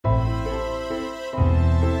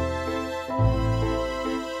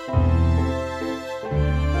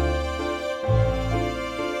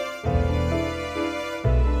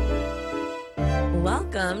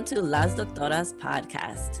Welcome to Las Doctoras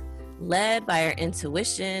podcast. Led by our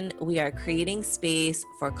intuition, we are creating space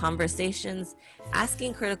for conversations,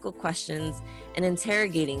 asking critical questions, and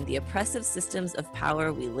interrogating the oppressive systems of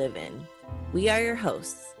power we live in. We are your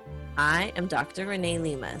hosts. I am Dr. Renee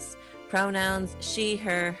Limas, pronouns she,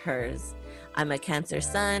 her, hers. I'm a Cancer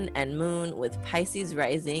sun and moon with Pisces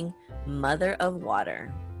rising, mother of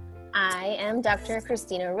water. I am Dr.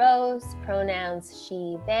 Christina Rose, pronouns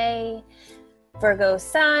she, they, Virgo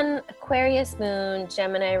sun, Aquarius moon,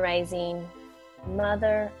 Gemini rising,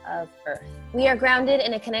 mother of earth. We are grounded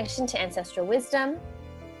in a connection to ancestral wisdom.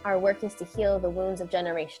 Our work is to heal the wounds of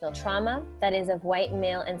generational trauma, that is of white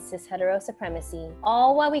male and cis hetero supremacy,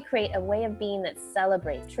 all while we create a way of being that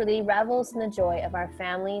celebrates, truly revels in the joy of our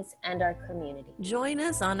families and our community. Join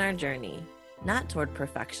us on our journey, not toward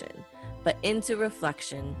perfection, but into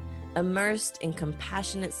reflection, immersed in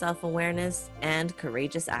compassionate self-awareness and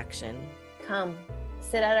courageous action. Come,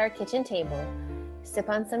 sit at our kitchen table, sip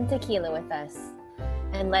on some tequila with us,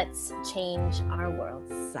 and let's change our world.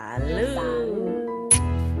 Salud! Salud.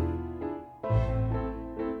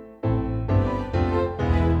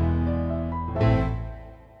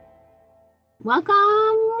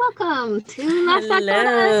 Welcome to Las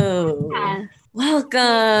Doctoras podcast.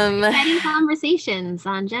 Welcome. Exciting conversations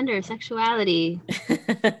on gender, sexuality.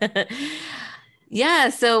 Yeah,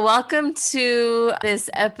 so welcome to this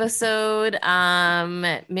episode.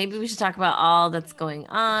 Maybe we should talk about all that's going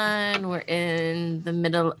on. We're in the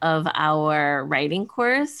middle of our writing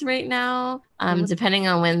course right now, depending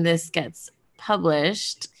on when this gets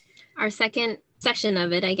published. Our second session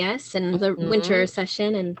of it, I guess, and the winter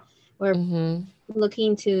session, and we're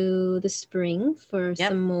looking to the spring for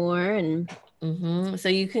some more. And so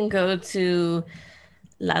you can go to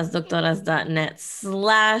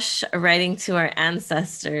lasdoctoras.net/writing to our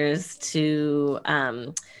ancestors to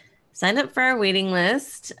sign up for our waiting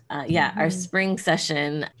list. Our spring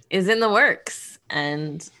session is in the works,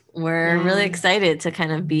 and we're really excited to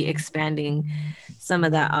kind of be expanding some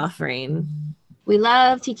of that offering. We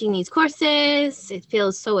love teaching these courses. It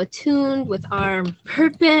feels so attuned with our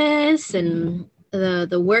purpose and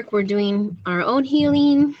the work we're doing, our own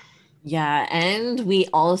healing. Yeah, and we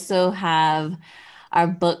also have our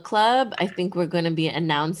book club. I think we're going to be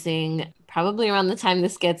announcing probably around the time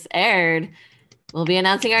this gets aired. We'll be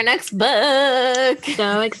announcing our next book.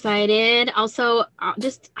 So excited. Also, I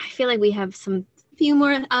feel like we have some few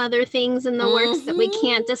more other things in the works that we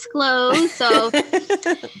can't disclose. So,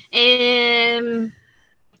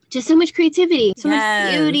 just so much creativity, so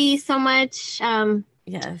much beauty, so much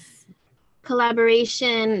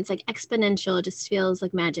collaboration. It's like exponential. It just feels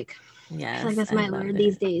like magic. Yes, I feel like that's my word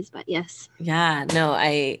these days, but yes. Yeah, no,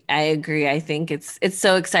 I agree. I think it's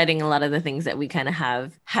so exciting. A lot of the things that we kind of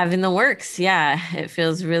have in the works. Yeah, it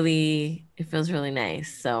feels really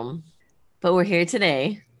nice. So, but we're here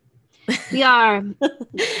today. We are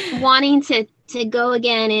wanting to go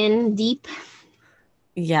again in deep,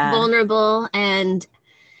 vulnerable, and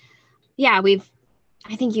I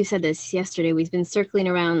think you said this yesterday. We've been circling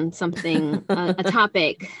around something, a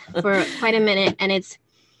topic for quite a minute, and it's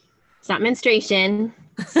not menstruation.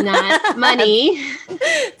 It's not money.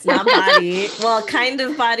 It's not body. Well, kind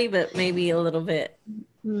of body, but maybe a little bit.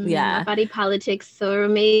 Not body politics, or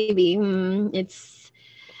maybe it's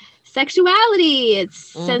sexuality.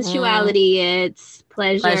 It's sensuality. It's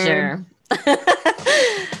pleasure.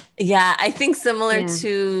 Yeah, I think similar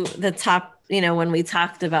to the top, when we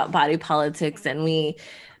talked about body politics, and we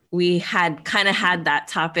had that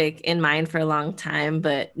topic in mind for a long time,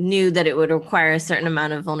 but knew that it would require a certain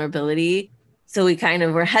amount of vulnerability. So we kind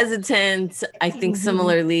of were hesitant. I think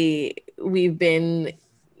similarly, we've been,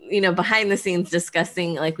 behind the scenes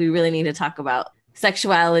discussing, like, we really need to talk about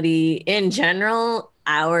sexuality in general,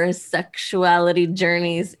 our sexuality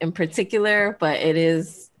journeys in particular, but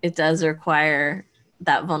it does require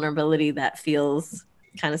that vulnerability that feels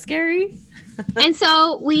kind of scary. And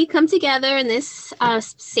so we come together in this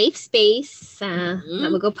safe space that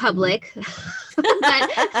will go public. But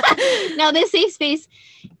no, this safe space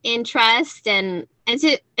in trust and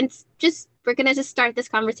just we're gonna just start this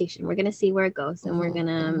conversation. We're gonna see where it goes, and we're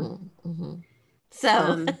gonna.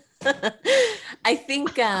 So I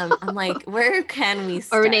think I'm like, where can we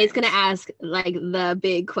start? Or Renee's gonna ask like the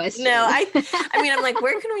big question. No, I mean, I'm like,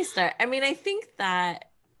 where can we start? I mean, I think that.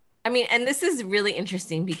 And this is really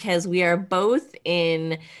interesting because we are both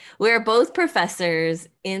professors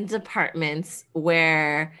in departments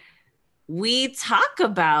where we talk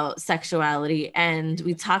about sexuality, and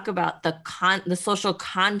we talk about the social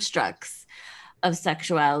constructs of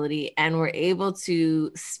sexuality, and we're able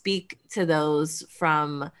to speak to those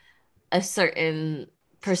from a certain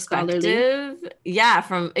perspective.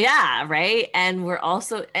 Right. And we're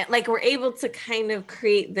also like, we're able to kind of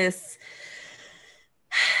create this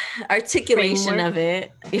articulation of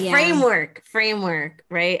it, framework,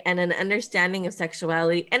 right? And an understanding of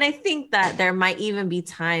sexuality. And I think that there might even be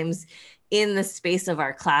times in the space of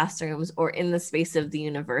our classrooms or in the space of the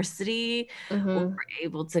university where we're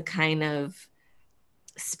able to kind of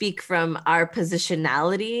speak from our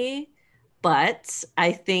positionality. But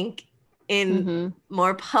I think in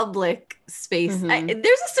more public space, there's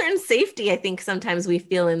a certain safety I think sometimes we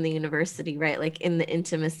feel in the university, right? Like in the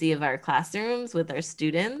intimacy of our classrooms with our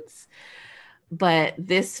students. But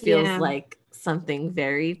this feels like something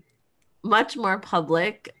very much more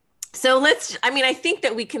public. So I think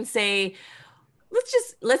that we can say,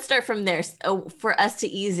 let's start from there. So for us to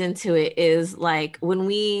ease into it is like when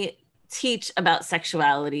we teach about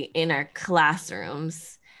sexuality in our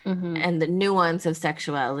classrooms, and the nuance of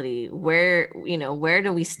sexuality, where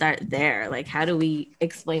do we start there? Like, how do we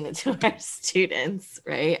explain it to our students,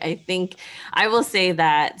 right? I think I will say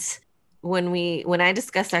that when I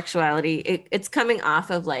discuss sexuality, it's coming off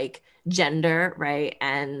of like gender, right?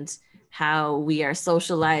 And how we are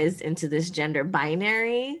socialized into this gender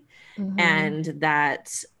binary, and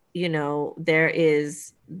that, there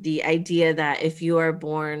is the idea that if you are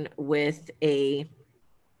born with a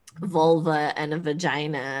vulva and a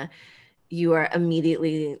vagina, you are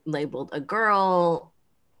immediately labeled a girl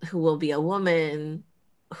who will be a woman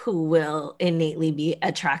who will innately be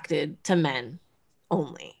attracted to men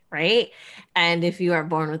only, right? And if you are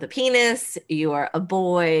born with a penis, you are a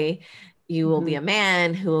boy, you will be a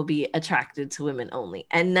man who will be attracted to women only.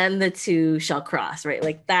 And then the two shall cross, right?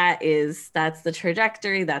 Like that's the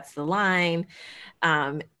trajectory, that's the line.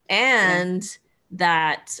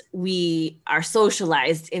 That we are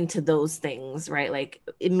socialized into those things, right? Like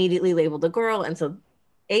immediately labeled a girl. And so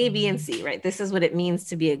A, B, and C, right? This is what it means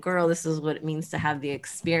to be a girl. This is what it means to have the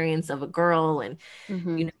experience of a girl. And,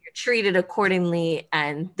 you're treated accordingly.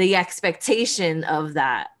 And the expectation of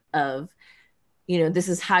that, this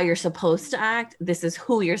is how you're supposed to act. This is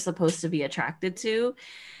who you're supposed to be attracted to.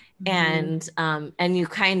 And you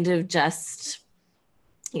kind of just,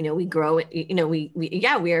 we grow,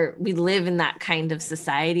 we live in that kind of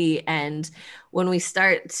society. And when we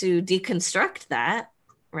start to deconstruct that,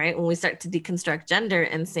 right? When we start to deconstruct gender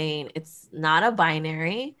and saying it's not a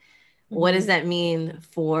binary, what does that mean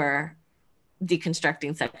for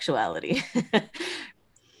deconstructing sexuality?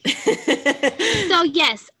 So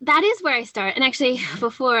yes, that is where I start. And actually,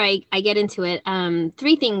 before I get into it,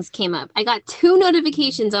 3 things came up. I got 2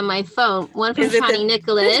 notifications on my phone. One from Chani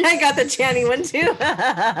Nicholas. I got the Chani one too.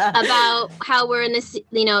 About how we're in this,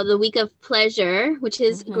 the week of pleasure, which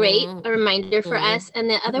is great, a reminder for us. And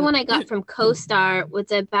the other one I got from CoStar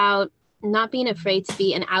was about not being afraid to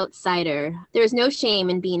be an outsider. There's no shame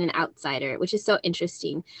in being an outsider, which is so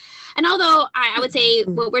interesting. And although I would say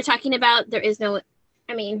what we're talking about,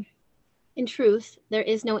 in truth, there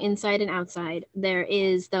is no inside and outside. There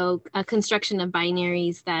is, though, a construction of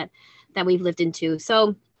binaries that we've lived into.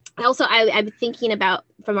 So also, I'm thinking about,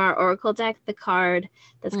 from our Oracle deck, the card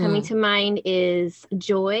that's coming to mind is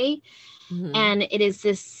joy. And it is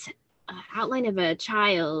this outline of a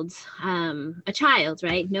child,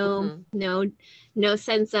 right? No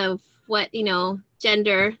sense of what,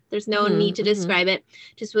 gender. There's no need to describe it,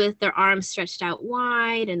 just with their arms stretched out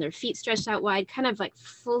wide and their feet stretched out wide, kind of like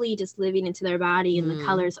fully just living into their body, and the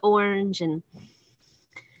colors orange. And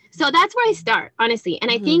so that's where I start, honestly.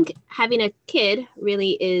 And I think having a kid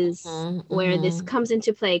really is where this comes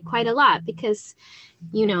into play quite a lot, because,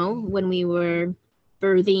 when we were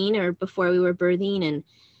birthing or before we were birthing, and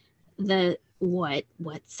the what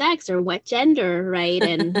sex or what gender, right?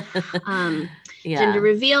 And gender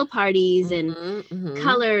reveal parties and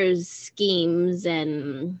colors schemes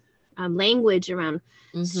and language around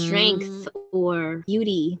strength or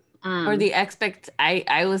beauty, or the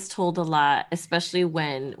I was told a lot, especially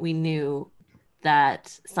when we knew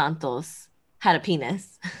that Santos had a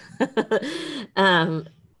penis.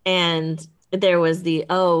 And there was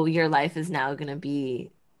your life is now going to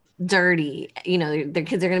be dirty, their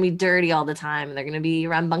kids are going to be dirty all the time, and they're going to be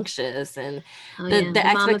rambunctious, and the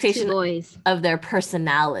expectation of their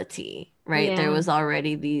personality, right? There was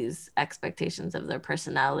already these expectations of their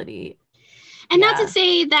personality. And not to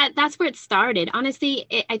say that that's where it started. Honestly,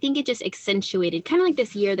 I think it just accentuated, kind of like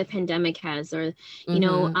this year the pandemic has, or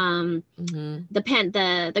the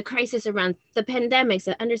crisis around the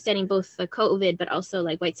pandemics, understanding both the COVID, but also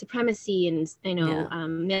like white supremacy and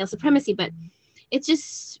male supremacy. But it's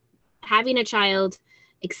just having a child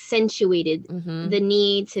accentuated the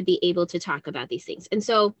need to be able to talk about these things. And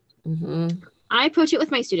so I approach it with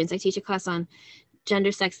my students. I teach a class on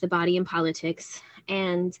Gender, Sex, the Body, and Politics.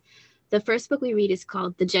 And the first book we read is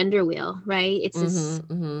called The Gender Wheel, right? It's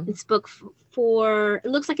this book it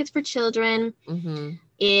looks like it's for children.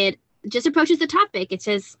 It just approaches the topic. It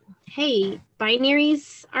says, hey,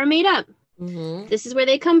 binaries are made up. This is where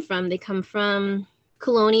they come from. They come from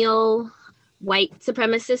colonial, white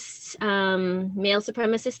supremacist, male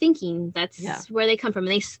supremacist thinking. That's where they come from.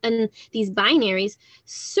 And these binaries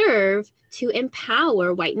serve to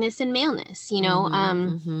empower whiteness and maleness, you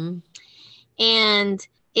know? And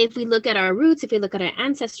if we look at our roots, if we look at our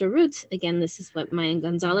ancestor roots, again, this is what Maya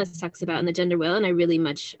Gonzalez talks about in The Gender Wheel, and I really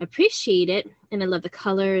much appreciate it. And I love the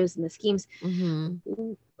colors and the schemes.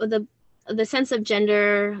 The sense of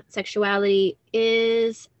gender, sexuality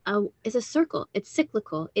is a circle. It's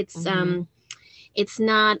cyclical. It's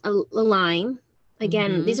not a line.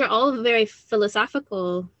 Again, these are all very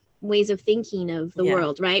philosophical ways of thinking of the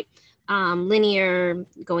world, right? Linear,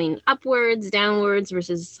 going upwards, downwards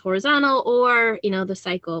versus horizontal, or, you know, the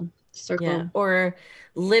circle. Or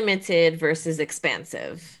limited versus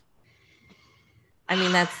expansive. I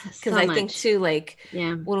mean, that's because I think too, like,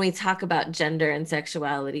 when we talk about gender and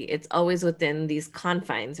sexuality, it's always within these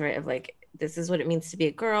confines, right? Of like, this is what it means to be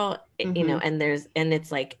a girl, you know, and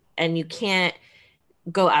it's like, and you can't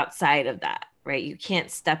go outside of that, right? You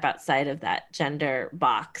can't step outside of that gender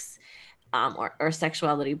box. Or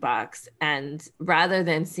sexuality box. And rather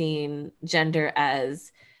than seeing gender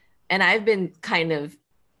as, and I've been kind of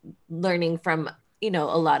learning from, you know,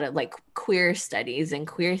 a lot of like queer studies and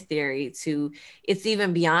queer theory to, it's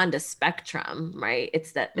even beyond a spectrum, right?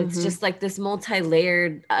 It's that it's just like this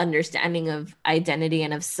multi-layered understanding of identity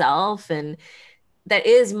and of self, and that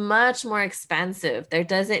is much more expansive. There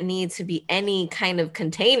doesn't need to be any kind of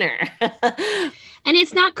container. And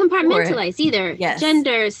it's not compartmentalized either.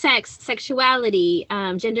 Gender, sex, sexuality,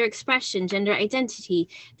 gender expression, gender identity,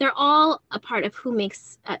 they're all a part of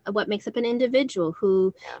what makes up an individual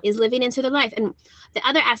who is living into their life. And the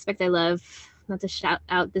other aspect I love, not to shout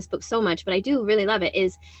out this book so much, but I do really love it,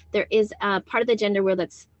 is there is a part of the gender where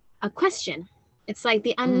that's a question. It's like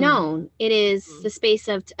the unknown. It is the space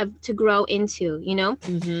of to grow into, you know,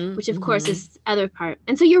 which of course is the other part.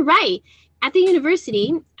 And so you're right. At the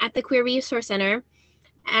university, at the Queer Resource Center,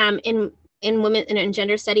 in women and in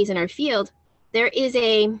gender studies in our field, there is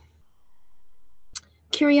a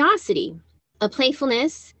curiosity, a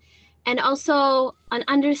playfulness, and also an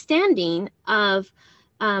understanding of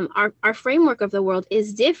our framework of the world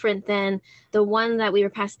is different than the one that we were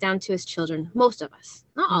passed down to as children. Most of us,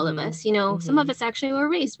 not all of us, you know, some of us actually were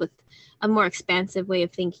raised with a more expansive way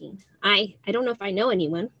of thinking. I don't know if I know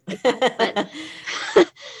anyone like that,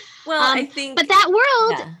 but well, I think, but that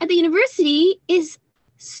world at the university is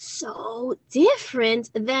so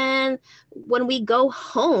different than when we go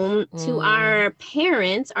home to our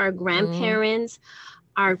parents, our grandparents,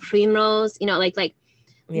 our primos, you know, like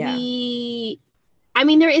I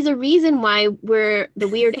mean, there is a reason why we're the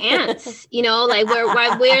weird ants, you know, like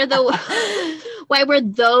why we're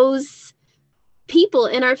those people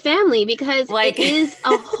in our family, because like, it is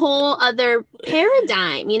a whole other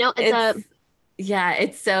paradigm, you know.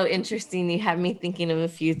 It's so interesting. You have me thinking of a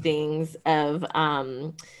few things of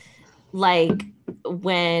like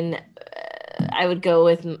when I would go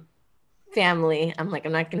with family, I'm not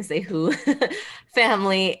going to say who,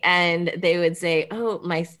 family, and they would say, oh,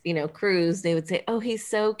 my, you know, Cruz, they would say, oh, he's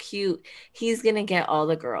so cute, he's going to get all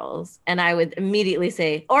the girls. And I would immediately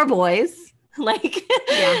say, or boys, like,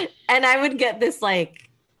 and I would get this like,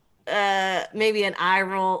 maybe an eye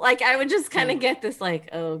roll. Like I would just kind of get this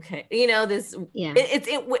like, okay, you know, this,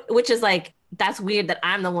 which is like, that's weird that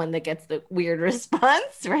I'm the one that gets the weird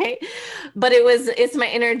response, right? But it's my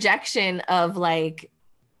interjection of like,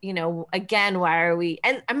 you know, again, why are we,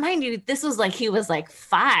 and mind you, this was like, he was like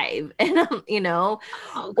 5 and, you know,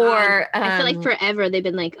 or I feel like forever they've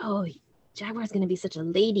been like, oh, Jaguar's going to be such a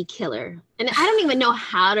lady killer. And I don't even know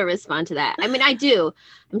how to respond to that. I mean, I do.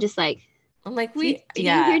 I'm just like, did you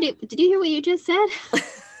hear what you just said?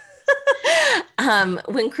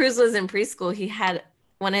 When Cruz was in preschool, he had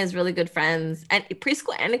one of his really good friends, and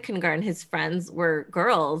preschool and in kindergarten, his friends were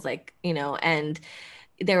girls, like, you know, and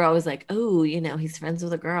they were always like, oh, you know, he's friends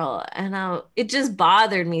with a girl. And it just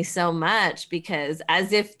bothered me so much, because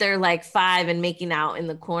as if they're like 5 and making out in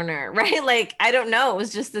the corner, right? Like, I don't know. It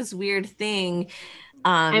was just this weird thing.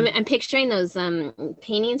 I'm picturing those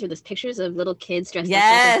paintings or those pictures of little kids dressed up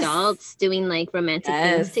as adults doing like romantic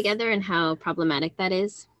things together, and how problematic that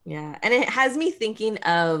is. Yeah. And it has me thinking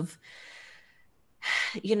of,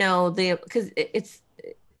 you know, because it's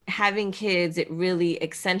having kids, it really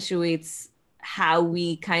accentuates how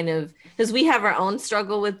we kind of, because we have our own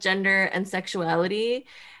struggle with gender and sexuality.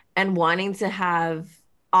 and wanting to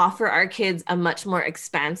offer our kids a much more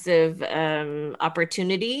expansive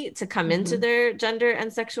opportunity to come into their gender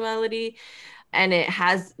and sexuality. And it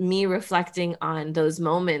has me reflecting on those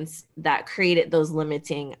moments that created those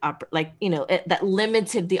limiting, that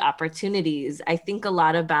limited the opportunities. I think a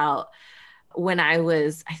lot about when I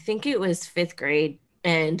think it was 5th grade,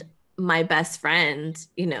 and my best friend,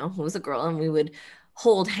 who was a girl, and we would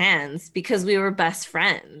hold hands because we were best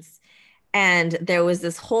friends. And there was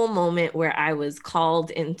this whole moment where I was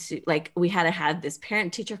called into, like, we had to have this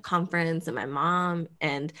parent teacher conference, and my mom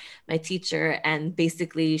and my teacher, and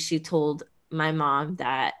basically she told my mom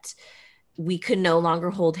that we could no longer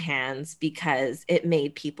hold hands because it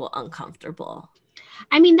made people uncomfortable.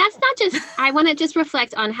 I mean, that's not just, I want to just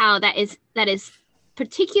reflect on how that is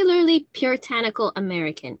particularly puritanical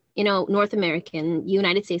American, North American,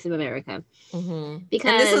 United States of America. Mm-hmm.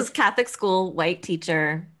 Because and this was Catholic school, white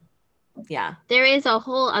teacher. Yeah. There is a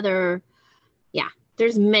whole other,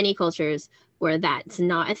 there's many cultures where that's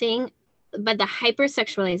not a thing, but the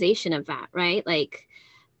hypersexualization of that, right? Like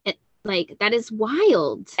that is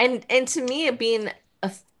wild. And to me, being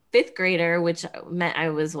a 5th grader, which meant I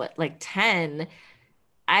was 10,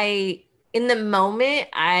 in the moment,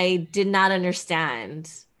 I did not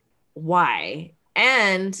understand why.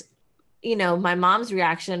 And, my mom's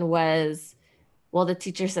reaction was, well, the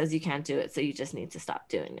teacher says you can't do it, so you just need to stop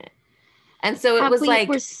doing it. And so it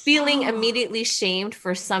was feeling immediately shamed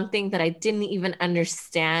for something that I didn't even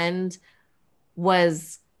understand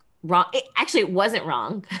was wrong. It wasn't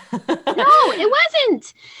wrong. No, it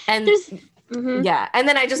wasn't. And yeah. And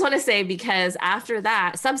then I just want to say, because after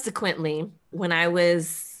that, subsequently, when I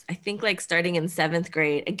was, I think starting in 7th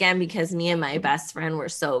grade, again, because me and my best friend were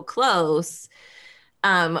so close,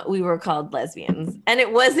 we were called lesbians. And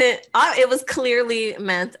it was clearly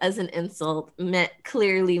meant as an insult,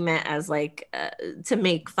 clearly meant as to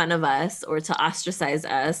make fun of us or to ostracize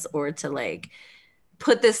us or to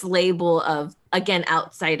put this label of, again,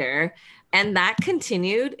 outsider. And that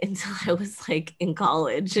continued until I was in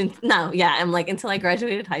college. And until I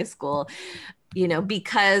graduated high school,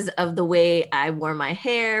 because of the way I wore my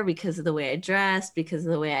hair, because of the way I dressed, because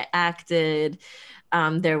of the way I acted,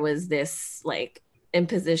 there was this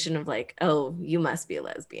imposition of oh, you must be a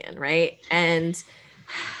lesbian, right? And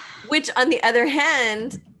which, on the other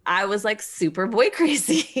hand, I was super boy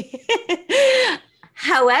crazy.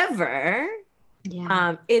 However,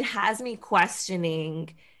 it has me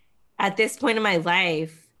questioning at this point in my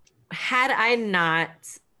life, had I not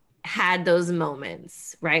had those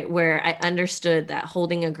moments, right, where I understood that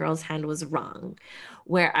holding a girl's hand was wrong,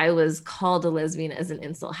 where I was called a lesbian as an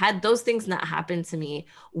insult, had those things not happened to me,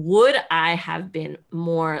 would I have been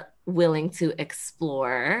more willing to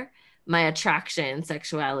explore my attraction,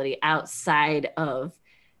 sexuality outside of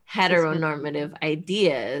heteronormative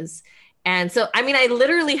ideas? And so, I mean, I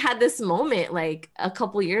literally had this moment a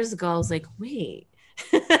couple years ago. I was like, wait,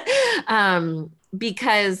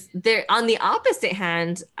 because there, on the opposite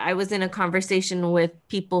hand, I was in a conversation with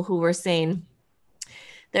people who were saying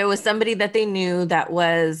there was somebody that they knew that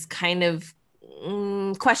was kind of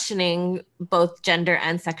questioning both gender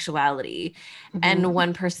and sexuality. Mm-hmm. And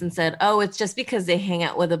one person said, oh, it's just because they hang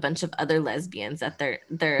out with a bunch of other lesbians that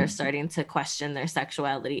they're starting to question their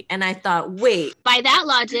sexuality. And I thought, wait. By that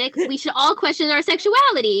logic, we should all question our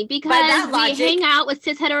sexuality because we hang out with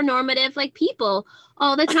cis heteronormative people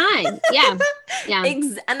all the time. Yeah.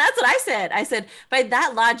 And that's what I said. I said, by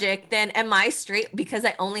that logic, then am I straight because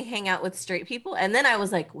I only hang out with straight people? And then I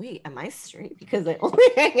was like, wait, am I straight because I only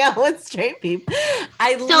hang out with straight people?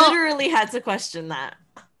 I literally had to question that.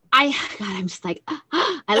 I'm just I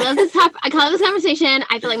love this topic. I love this conversation.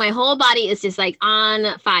 I feel like my whole body is just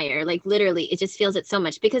on fire. Literally, it just feels it so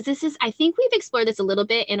much because I think we've explored this a little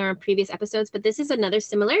bit in our previous episodes, but this is another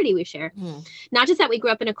similarity we share. Not just that we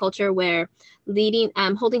grew up in a culture where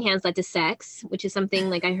holding hands led to sex, which is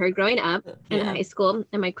something I heard growing up in high school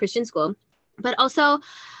and my Christian school, but also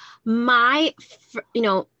my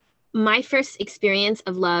first experience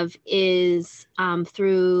of love is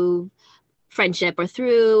through friendship or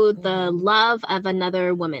through the love of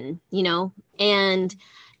another woman, and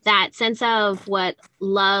that sense of what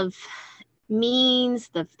love means,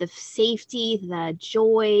 the safety, the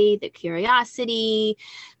joy, the curiosity,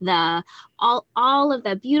 all of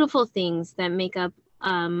the beautiful things that make up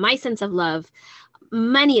my sense of love.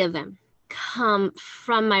 Many of them come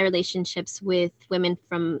from my relationships with women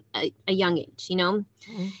from a young age,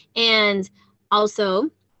 and also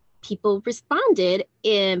people responded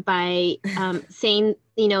by saying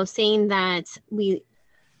that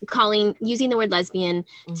using the word lesbian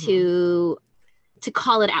to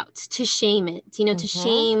call it out, to shame it, to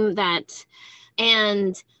shame that.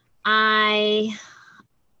 And I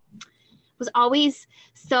was always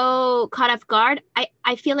so caught off guard.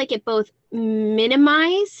 I feel like it both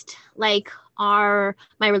minimized like my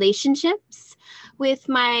relationships with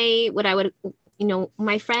my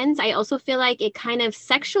my friends. I also feel like it kind of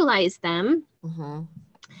sexualized them. Mm-hmm.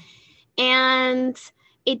 And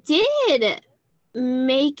it did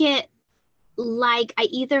make it like I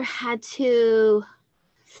either had to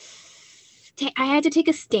take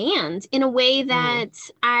a stand in a way that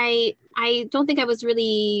I don't think I was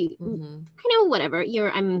really, whatever.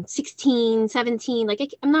 I'm 16, 17.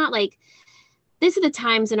 Like I'm not like, these are the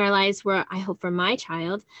times in our lives where I hope for my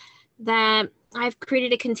child that I've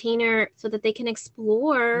created a container so that they can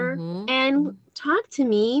explore and talk to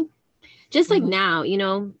me. Just like now,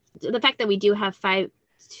 the fact that we do have 2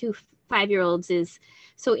 5-year-olds is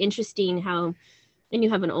so interesting and you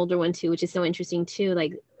have an older one too, which is so interesting too.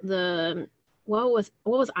 Like what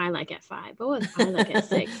was I like at 5? What was I like at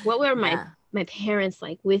 6? What were my parents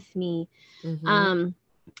like with me?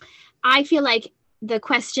 I feel like the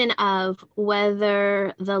question of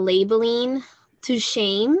whether the labeling to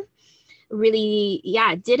shame really,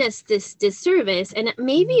 did us this disservice. And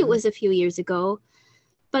maybe it was a few years ago,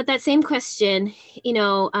 but that same question,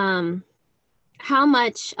 how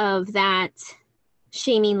much of that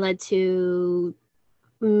shaming led to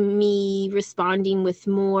me responding with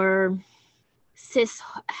more cis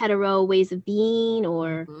hetero ways of being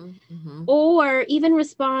or even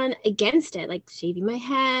respond against it, like shaving my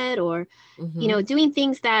head or doing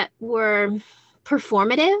things that were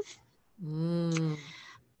performative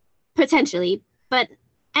potentially, but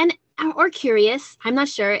or curious. I'm not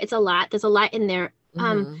sure. It's a lot. There's a lot in there.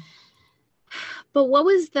 But where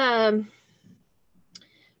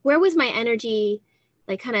was my energy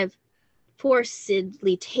like kind of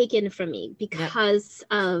forcibly taken from me because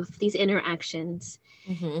of these interactions?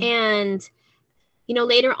 And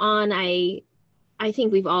later on I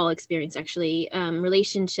think we've all experienced actually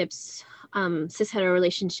relationships, cis hetero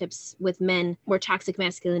relationships with men where toxic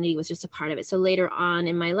masculinity was just a part of it. So later on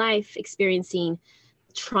in my life experiencing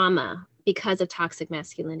trauma because of toxic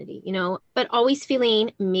masculinity, but always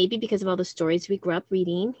feeling, maybe because of all the stories we grew up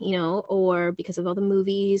reading, or because of all the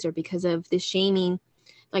movies or because of the shaming,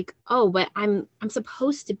 like, oh, but I'm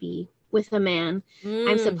supposed to be with a man.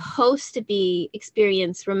 I'm supposed to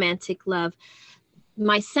experience romantic love.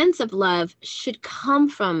 My sense of love should come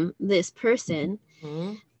from this person.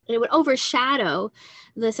 And it would overshadow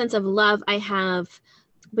the sense of love I have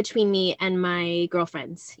between me and my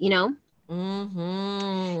girlfriends, And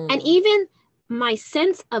even my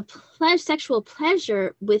sense of sexual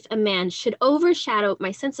pleasure with a man should overshadow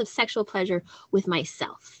my sense of sexual pleasure with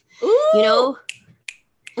myself. Ooh.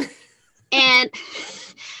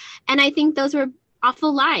 And I think those were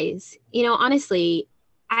awful lies. Honestly,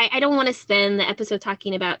 I don't want to spend the episode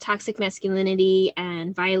talking about toxic masculinity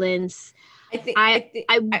and violence. I think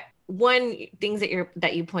one things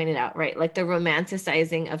that you pointed out, right? Like the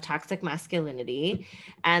romanticizing of toxic masculinity,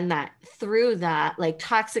 and that through that, like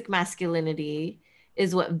toxic masculinity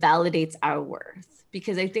is what validates our worth.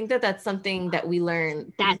 Because I think that that's something that we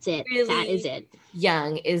learn. That's it. Really that is it.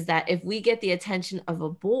 Young, is that if we get the attention of a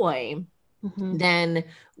boy, then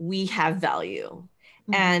we have value.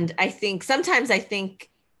 And I think sometimes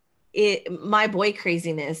my boy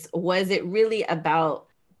craziness, was it really about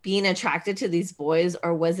being attracted to these boys,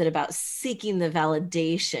 or was it about seeking the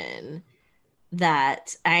validation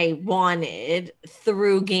that I wanted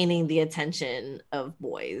through gaining the attention of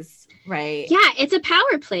boys, right? Yeah, it's a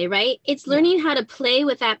power play, right? It's learning how to play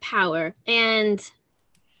with that power. And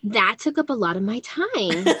that took up a lot of my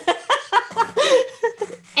time.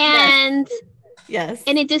 And yes.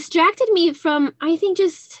 And it distracted me from, I think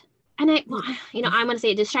I'm going to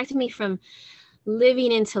say it distracted me from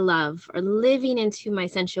living into love or living into my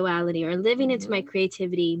sensuality or living into my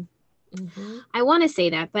creativity. I want to say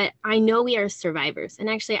that, but I know we are survivors. And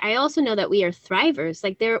actually, I also know that we are thrivers.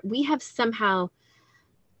 Like we have somehow,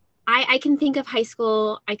 I can think of high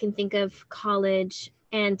school, I can think of college,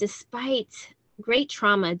 and despite great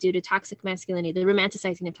trauma due to toxic masculinity, the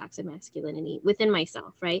romanticizing of toxic masculinity within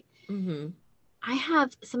myself, right? I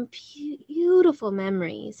have some beautiful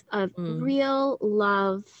memories of real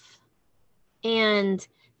love, and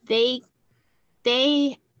they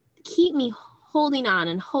keep me holding on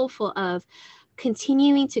and hopeful of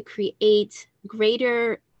continuing to create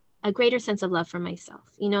a greater sense of love for myself,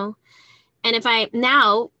 And if I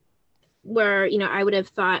now, where, I would have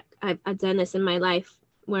thought I've done this in my life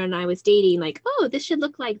when I was dating, like, oh, this should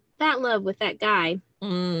look like that love with that guy.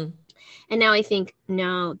 And now I think,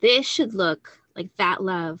 no, this should look like that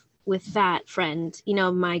love with that friend,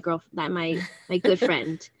 my good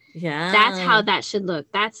friend. That's Yeah. how that should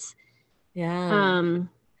look. That's Yeah.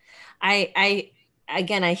 I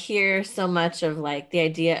again, I hear so much of like the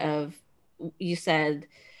idea of, you said,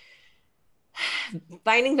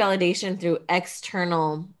 finding validation through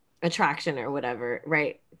external attraction or whatever,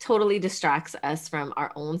 right? Totally distracts us from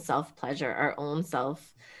our own self pleasure, our own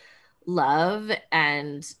self love.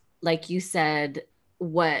 And like you said,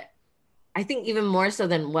 what I think even more so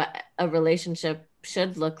than what a relationship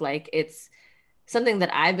should look like, it's something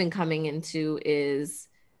that I've been coming into is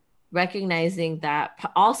recognizing that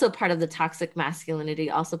also part of the toxic masculinity,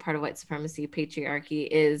 also part of white supremacy, patriarchy,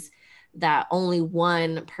 is that only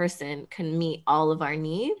one person can meet all of our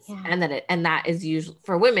needs. Yeah. And that is usually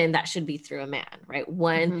for women, that should be through a man, right?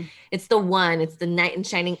 It's the knight in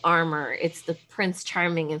shining armor, it's the prince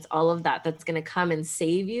charming, it's all of that that's going to come and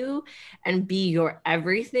save you and be your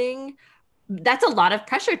everything. That's a lot of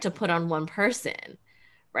pressure to put on one person,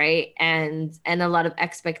 right? And a lot of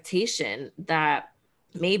expectation that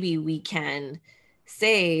maybe we can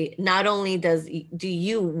say, not only do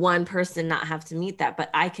you, one person, not have to meet that, but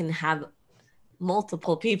I can have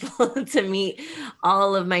multiple people to meet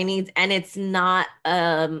all of my needs. And it's not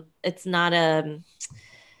because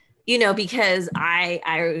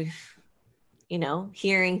I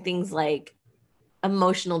hearing things like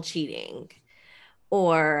emotional cheating,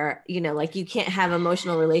 or like you can't have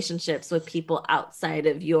emotional relationships with people outside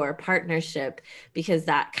of your partnership because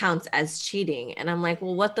that counts as cheating. And I'm like,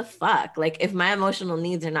 well, what the fuck? Like, if my emotional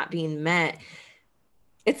needs are not being met,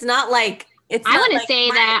 it's not like I want to say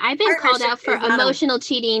that I've been called out for emotional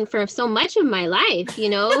cheating for so much of my life.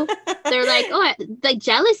 They're like, oh, like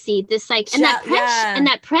jealousy, this like, and that pressure, and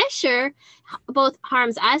that pressure both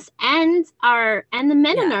harms us and the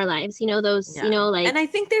men in our lives. Like. And I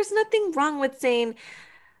think there's nothing wrong with saying,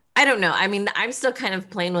 I don't know. I mean, I'm still kind of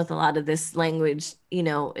playing with a lot of this language,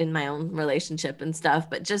 in my own relationship and stuff,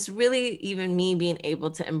 but just really even me being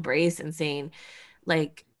able to embrace and saying,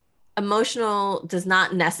 like, emotional does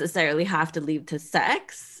not necessarily have to lead to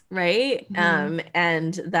sex, right?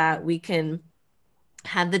 And that we can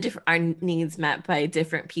have our needs met by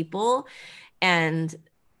different people. And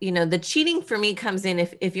the cheating for me comes in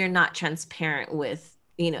if you're not transparent with,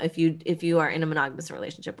 if you are in a monogamous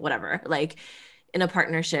relationship, whatever, like in a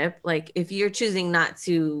partnership, like if you're choosing not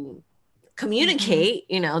to communicate,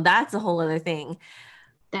 that's a whole other thing.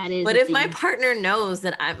 That is. But if my partner knows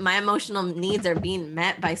that my emotional needs are being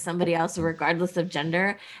met by somebody else, regardless of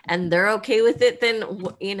gender, and they're okay with it, then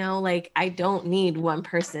like, I don't need one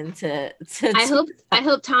person to. I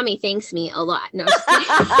hope Tommy thanks me a lot. No,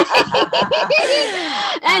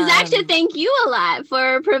 and Zach should thank you a lot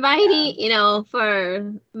for providing.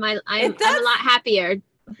 For my, I'm a lot happier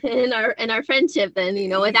in our friendship than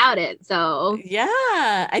without it. So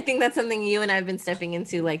yeah, I think that's something you and I've been stepping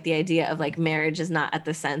into, like the idea of like marriage is not at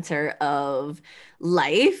the center of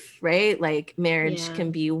life, right? Like marriage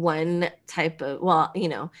can be one type of,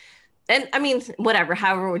 and I mean, whatever,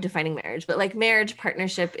 however we're defining marriage, but like marriage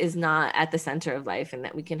partnership is not at the center of life, and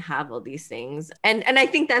that we can have all these things. And I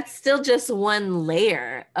think that's still just one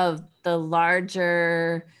layer of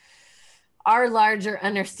the our larger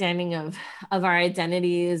understanding of our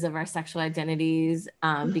identities, of our sexual identities,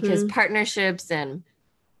 because partnerships and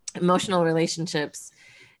emotional relationships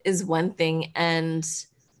is one thing. And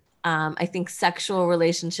I think sexual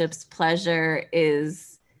relationships, pleasure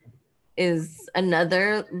is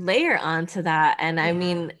another layer onto that. And I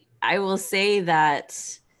mean, I will say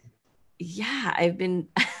that, I've been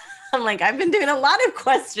doing a lot of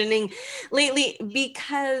questioning lately,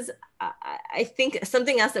 because I think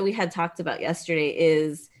something else that we had talked about yesterday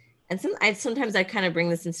is, and sometimes I kind of bring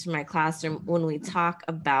this into my classroom when we talk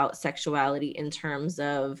about sexuality in terms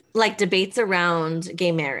of like debates around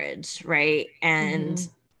gay marriage, right? And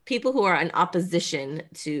people who are in opposition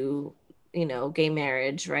to, gay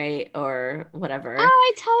marriage, right? Or whatever. Oh,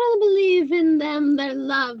 I totally believe in them, their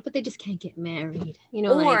love, but they just can't get married,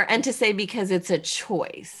 and to say because it's a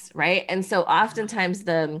choice, right? And so oftentimes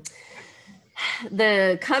the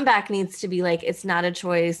comeback needs to be like, it's not a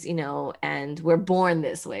choice, and we're born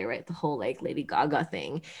this way, right? The whole like Lady Gaga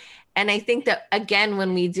thing. And I think that, again,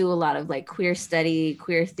 when we do a lot of like queer study,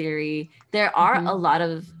 queer theory, there are a lot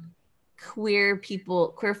of queer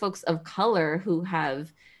folks of color who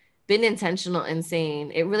have been intentional in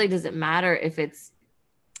saying it really doesn't matter if it's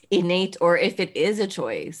innate or if it is a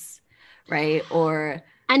choice, right? Or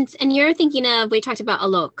and you're thinking of, we talked about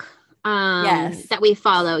Alok. That we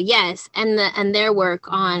follow, and their work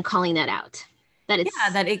on calling that out, that it's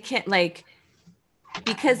that it can't, like,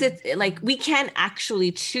 because it's like we can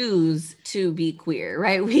actually choose to be queer,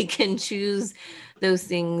 right? We can choose those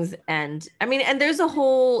things. And I mean, and there's a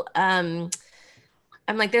whole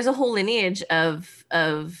I'm like, there's a whole lineage of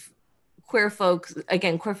queer folks,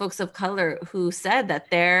 again, queer folks of color, who said that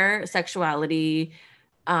their sexuality,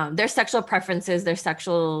 their sexual preferences, their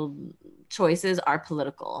sexual choices are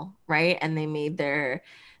political, right? And they made their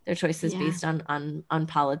choices based on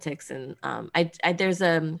politics. And there's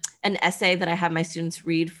an essay that I have my students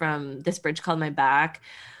read from This Bridge Called My Back,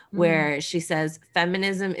 where she says,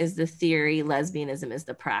 feminism is the theory, lesbianism is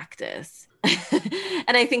the practice.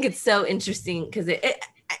 And I think it's so interesting because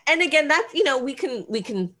and again, that's, you know, we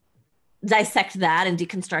can dissect that and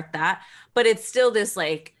deconstruct that, but it's still this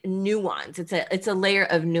like nuance. It's a layer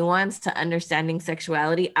of nuance to understanding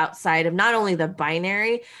sexuality outside of not only the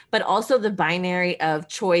binary, but also the binary of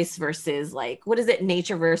choice versus like, what is it?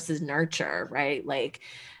 Nature versus nurture, right? Like,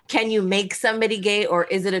 can you make somebody gay, or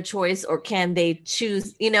is it a choice, or can they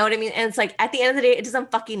choose? You know what I mean? And it's like, at the end of the day, it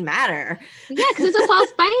doesn't fucking matter. Yeah, because it's a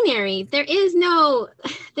false binary. There is no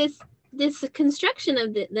this construction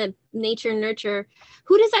of the nature nurture.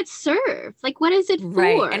 Who does that serve? Like, what is it for?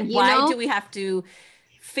 Right. And why do we have to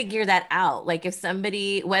figure that out? Like, if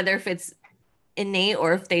somebody, whether if it's innate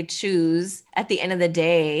or if they choose, at the end of the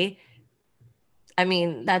day,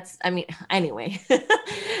 anyway.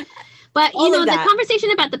 But, you know, the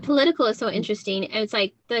conversation about the political is so interesting. It's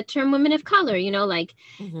like the term women of color, you know, like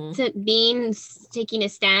taking a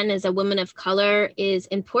stand as a woman of color is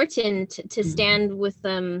important to stand with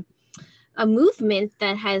a movement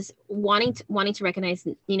that has wanting to recognize,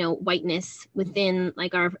 you know, whiteness within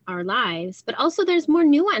like our lives. But also there's more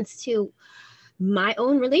nuance to my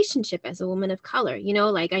own relationship as a woman of color, you know,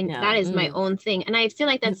 like that is my own thing. And I feel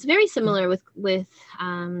like that's very similar with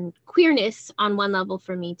queerness on one level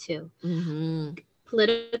for me too.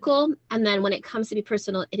 Political. And then when it comes to be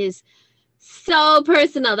personal, it is so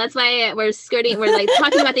personal. That's why we're like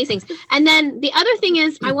talking about these things. And then the other thing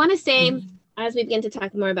is, I want to say, as we begin to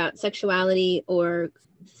talk more about sexuality or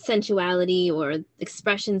sensuality or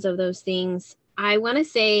expressions of those things, I want to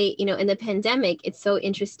say, you know, in the pandemic, it's so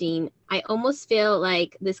interesting. I almost feel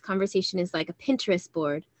like this conversation is like a Pinterest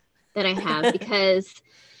board that I have, because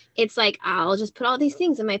it's like, I'll just put all these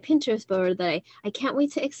things in my Pinterest board that I can't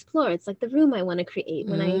wait to explore. It's like the room I want to create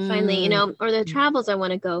when I finally, you know, or the travels I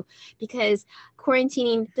want to go, because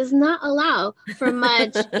quarantining does not allow for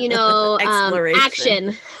much, you know,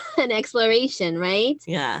 action and exploration, right?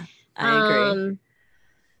 Yeah, I agree.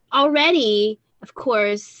 Already, of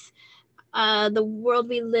course, the world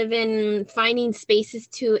we live in, finding spaces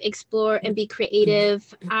to explore and be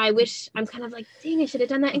creative. I'm kind of like, dang, I should have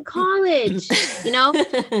done that in college, you know,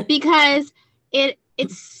 because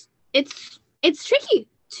it's tricky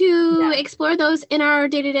to explore those in our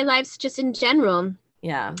day-to-day lives, just in general.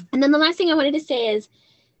 Yeah. And then the last thing I wanted to say is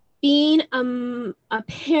being a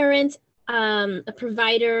parent, a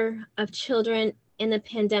provider of children in the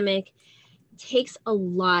pandemic takes a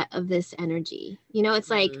lot of this energy. You know, it's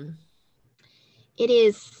like,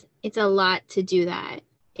 it's a lot to do that.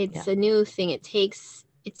 It's a new thing. It takes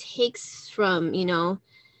from, you know,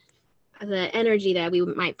 the energy that we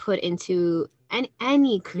might put into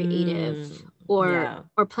any creative or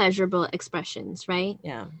pleasurable expressions, right?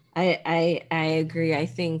 Yeah, I agree. I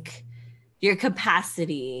think your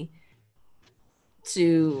capacity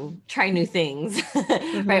to try new things,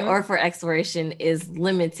 right, or for exploration is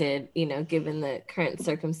limited, you know, given the current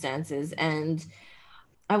circumstances. And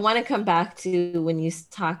I want to come back to when we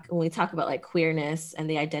talk about like queerness and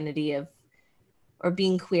the identity of, or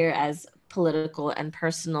being queer as political and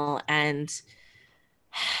personal. And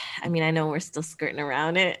I mean, I know we're still skirting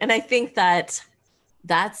around it. And I think that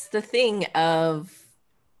that's the thing of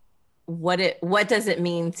what does it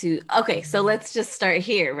mean to, okay, so let's just start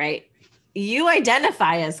here, right? You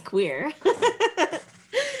identify as queer.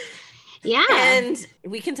 Yeah. And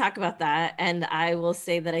we can talk about that. And I will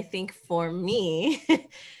say that I think for me,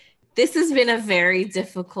 this has been a very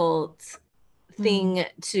difficult thing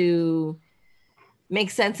to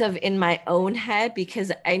make sense of in my own head,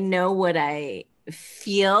 because I know what I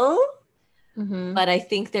feel, but I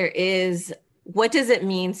think there is, what does it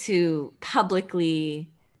mean to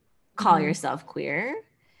publicly call yourself queer?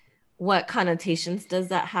 What connotations does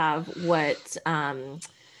that have?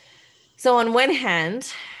 So on one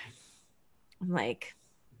hand, I'm like,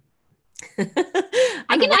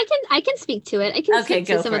 I can speak to it. I can speak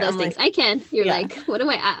to some of those things. I can. You're like, what do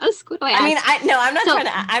I ask? What do I ask? I mean, I'm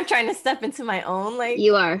not I'm trying to step into my own, like,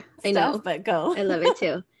 you are. I stuff, know. but go. I love it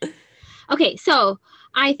too. Okay, so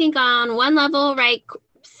I think on one level, right,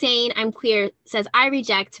 saying I'm queer says I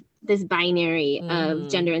reject this binary of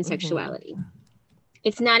gender and sexuality.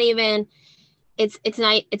 It's not even. It's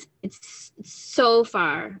so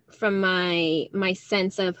far from my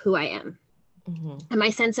sense of who I am. And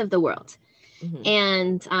my sense of the world.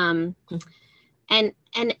 And and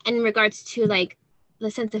in regards to like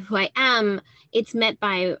the sense of who I am, it's met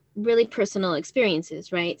by really personal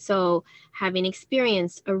experiences, right? So having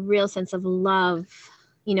experienced a real sense of love,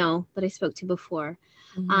 you know, that I spoke to before,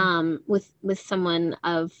 with someone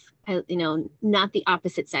of, you know, not the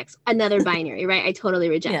opposite sex, another binary, right? I totally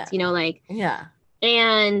reject, you know, like,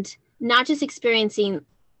 and not just experiencing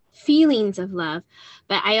feelings of love,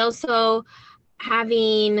 but I also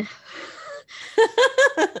having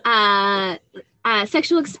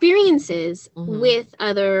sexual experiences with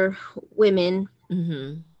other women.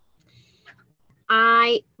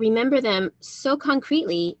 I remember them so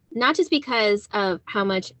concretely, not just because of how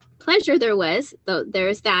much pleasure there was, though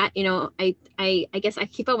there's that, you know, I guess I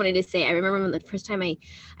keep on wanting to say, I remember the first time I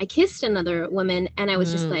kissed another woman, and I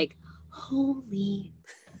was just like, holy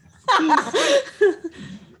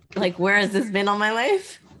like, where has this been all my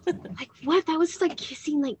life? Like, what? That was just like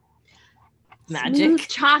kissing like magic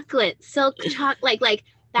chocolate, silk chocolate, like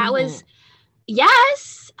that was,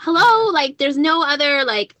 yes, hello, like there's no other,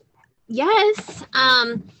 like, yes.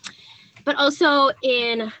 But also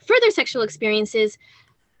in further sexual experiences,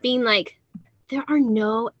 being like, there are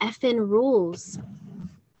no effing rules.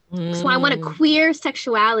 So I want to queer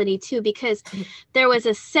sexuality too, because there was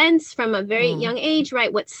a sense from a very young age,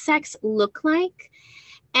 right, what sex looked like.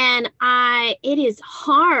 And it is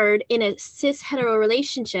hard in a cis hetero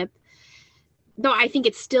relationship, though I think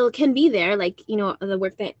it still can be there. Like, you know, the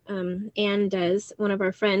work that Anne does, one of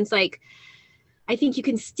our friends, like, I think you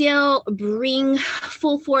can still bring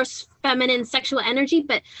full force feminine sexual energy,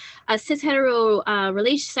 but a cis hetero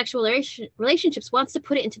sexual relationships wants to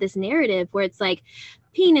put it into this narrative where it's like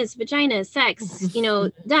penis, vagina, sex, you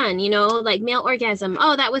know, done, you know, like male orgasm.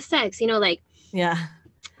 Oh, that was sex, you know, like, it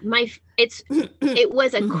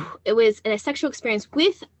was a sexual experience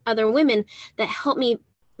with other women that helped me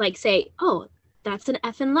like say, oh, that's an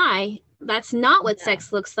effing lie. That's not what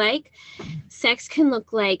sex looks like. Sex can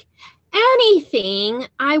look like anything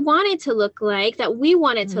I want it to look like, that we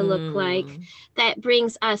want it to look like, that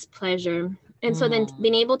brings us pleasure. And so then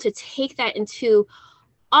being able to take that into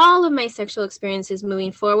all of my sexual experiences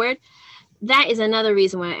moving forward, that is another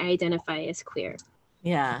reason why I identify as queer.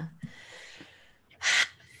 Yeah.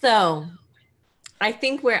 So I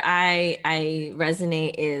think where I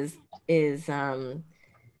resonate is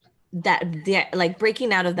that like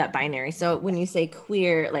breaking out of that binary. So when you say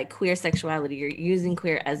queer, like queer sexuality, you're using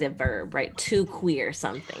queer as a verb, right? To queer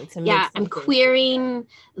something. To make I'm queering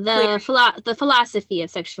the philosophy of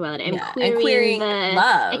sexuality. I'm queering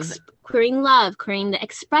love. Queering love, queering the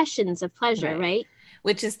expressions of pleasure, right?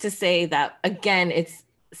 Which is to say that, again, it's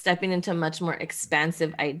stepping into a much more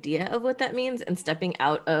expansive idea of what that means and stepping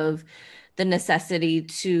out of the necessity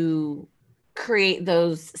to create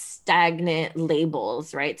those stagnant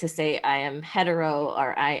labels, right? To say I am hetero,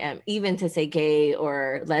 or I am, even to say gay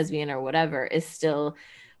or lesbian or whatever, is still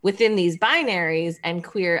within these binaries, and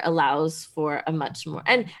queer allows for a much more,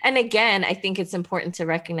 and again, I think it's important to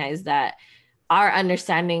recognize that our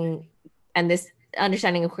understanding and this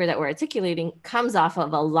understanding of queer that we're articulating comes off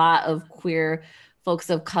of a lot of queer folks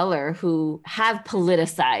of color who have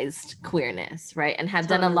politicized queerness, right? And have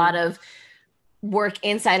done a lot of work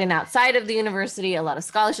inside and outside of the university, a lot of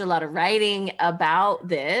scholarship, a lot of writing about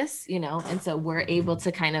this, you know, and so we're able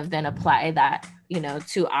to kind of then apply that, you know,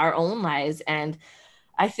 to our own lives. And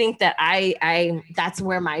I think that I that's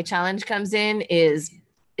where my challenge comes in, is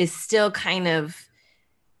still kind of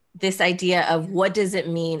this idea of what does it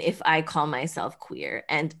mean if I call myself queer,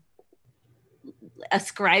 and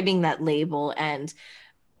ascribing that label. And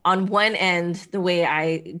on one end, the way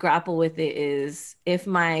I grapple with it is, if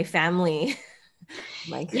my family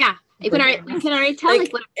like, you can already tell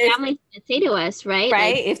like what our families say to us, right?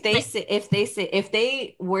 Right. Like, if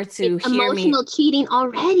they were to hear emotional cheating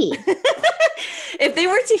already. If they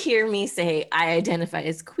were to hear me say I identify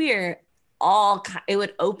as queer, it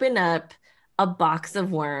would open up a box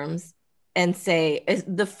of worms and say,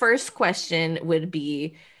 the first question would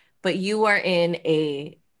be, but you are in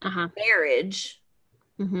a marriage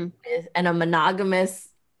and a monogamous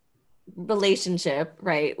relationship,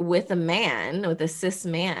 right, with a man, with a cis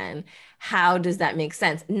man. How does that make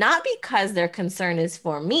sense? Not because their concern is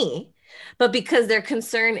for me, but because their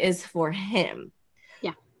concern is for him.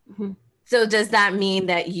 Yeah. So does that mean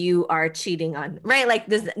that you are cheating on, right? Like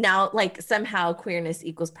this now, like somehow queerness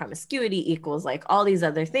equals promiscuity equals like all these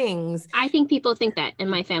other things. I think people think that in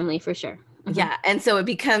my family for sure. Yeah. And so it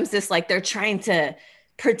becomes this, like, they're trying to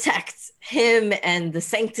protect him and the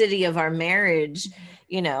sanctity of our marriage,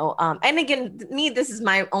 And again, this is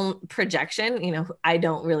my own projection. I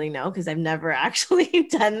don't really know because I've never actually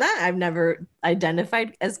done that. I've never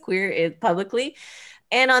identified as queer publicly.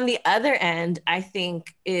 And on the other end, I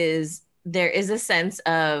think there is a sense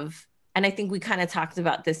of, and I think we kind of talked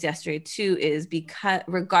about this yesterday too, is because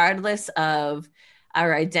regardless of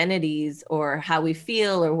our identities or how we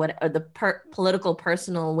feel or the political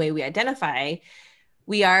personal way we identify,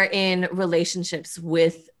 we are in relationships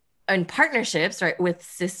and partnerships, right, with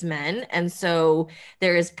cis men. And so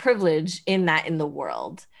there is privilege in the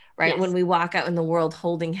world, right? Yes. When we walk out in the world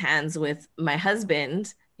holding hands with my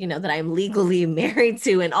husband, that I'm legally married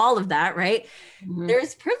to and all of that, right? Mm-hmm.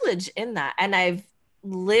 There's privilege in that. And I've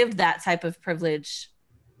lived that type of privilege,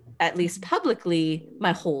 at least publicly,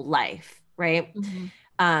 my whole life, right?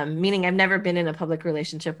 Mm-hmm. Meaning I've never been in a public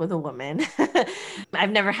relationship with a woman. I've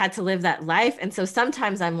never had to live that life. And so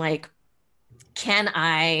sometimes I'm like, can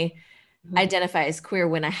I identify as queer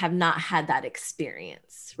when I have not had that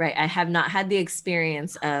experience, right? I have not had the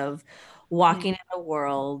experience of walking in the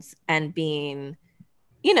world and being,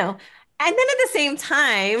 and then at the same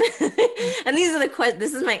time, and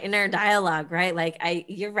this is my inner dialogue, right? Like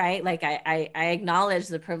you're right. Like I acknowledge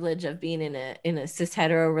the privilege of being in a cis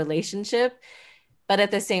hetero relationship, but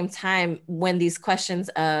at the same time, when these questions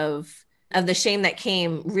of the shame that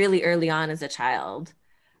came really early on as a child,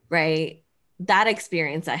 right? That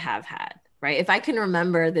experience I have had, right? If I can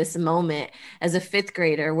remember this moment as a 5th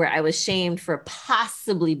grader where I was shamed for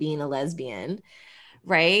possibly being a lesbian,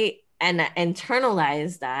 right? And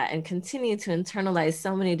internalize that and continue to internalize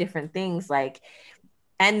so many different things, like,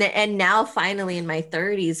 and now finally in my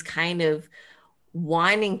 30s, kind of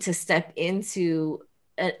wanting to step into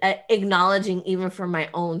acknowledging even for my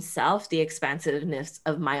own self, the expansiveness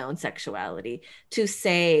of my own sexuality, to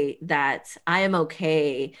say that I am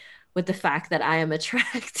okay with the fact that I am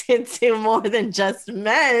attracted to more than just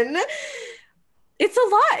men.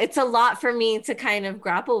 It's a lot for me to kind of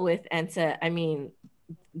grapple with. And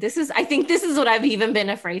I think this is what I've even been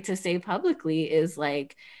afraid to say publicly, is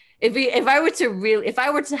like, if I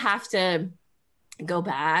were to have to go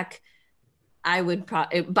back, I would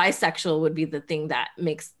bisexual would be the thing that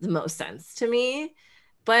makes the most sense to me.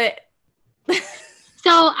 But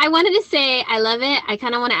so I wanted to say, I love it. I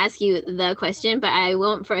kind of want to ask you the question, but I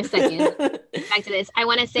won't for a second. Back to this. I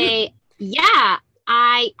want to say, yeah,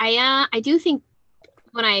 I do think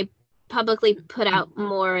when I publicly put out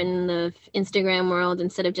more in the Instagram world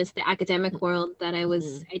instead of just the academic world that I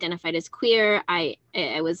was identified as queer, I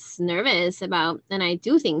was nervous about, and I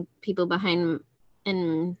do think people behind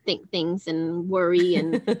and think things and worry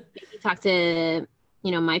and maybe talk to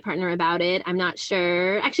my partner about it. I'm not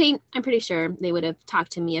sure. Actually, I'm pretty sure they would have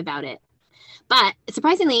talked to me about it. But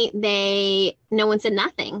surprisingly, no one said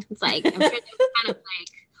nothing. It's like, I'm sure they were kind of like,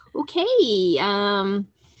 okay.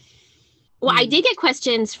 Well, I did get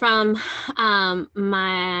questions from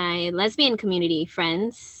my lesbian community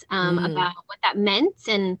friends about what that meant.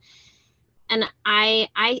 And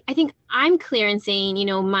I think I'm clear in saying,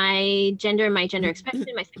 my gender and my gender expression,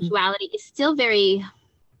 my sexuality is still very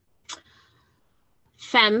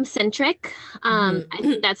femme-centric. I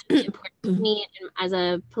think that's really important to me as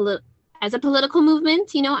a political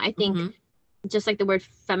movement. I think just like the word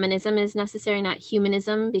feminism is necessary, not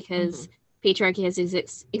humanism, because patriarchy has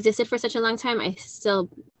existed for such a long time. I still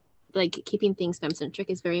like keeping things femme-centric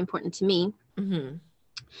is very important to me.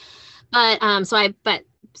 But so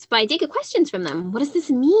I did get questions from them. What does this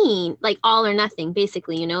mean? Like all or nothing,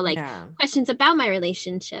 basically, questions about my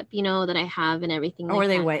relationship, that I have and everything. Or were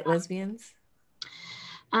they white lesbians?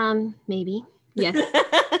 Maybe. Yes.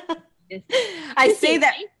 Yes.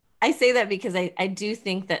 I say that because I do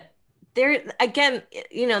think that there, again,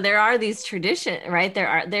 there are these traditions, right?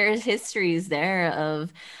 There's histories there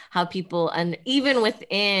of how people, and even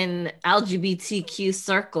within LGBTQ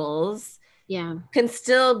circles, can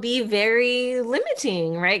still be very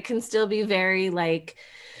limiting, right? Can still be very like,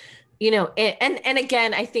 and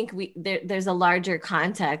again, I think there's a larger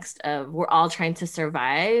context of we're all trying to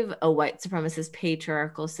survive a white supremacist,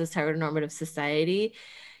 patriarchal, cis heteronormative society.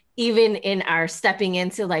 Even in our stepping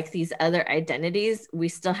into like these other identities, we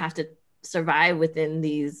still have to survive within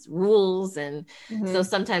these rules. And so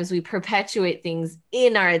sometimes we perpetuate things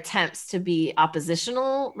in our attempts to be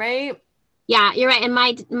oppositional, right? Yeah, you're right. And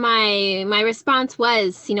my response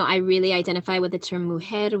was, I really identify with the term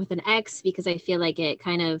mujer with an X because I feel like it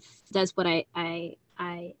kind of does what I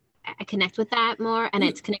connect with that more, and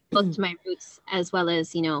it's connected both to my roots as well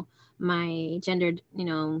as my gendered,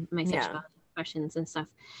 my sexuality expressions and stuff.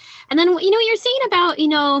 And then you're saying about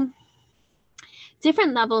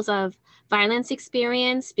different levels of violence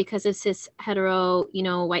experience because of cis hetero,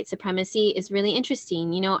 white supremacy is really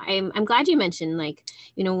interesting. I'm glad you mentioned, like,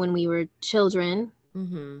 when we were children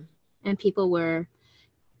and people were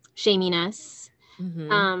shaming us.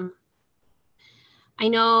 I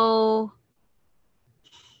know,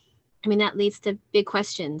 that leads to big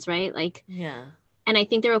questions, right? Like, yeah. And I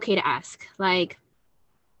think they're okay to ask. Like,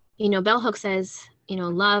 Bell Hooks says,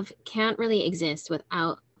 love can't really exist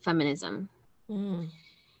without feminism.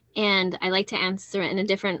 And I like to answer it in a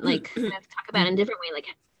different, like, kind of talk about it in a different way.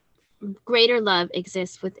 Like, greater love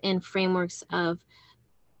exists within frameworks of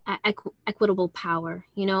equitable power,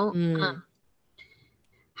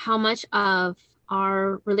 how much of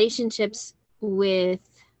our relationships with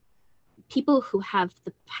people who have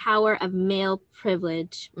the power of male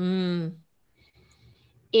privilege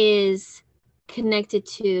is connected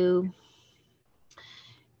to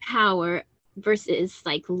power versus,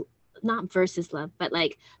 like, not versus love, but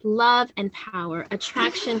like love and power,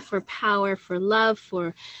 attraction for power, for love,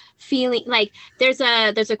 for feeling. Like, there's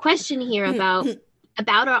a question here about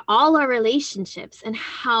all our relationships and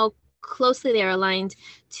how closely they're aligned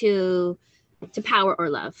to power or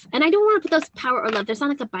love. And I don't want to put those power or love, there's not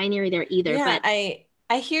like a binary there either. Yeah, but I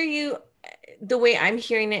hear you. The way I'm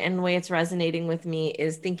hearing it and the way it's resonating with me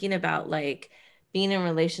is thinking about, like, being in a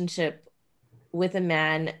relationship with a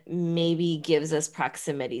man maybe gives us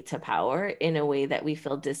proximity to power in a way that we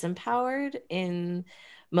feel disempowered in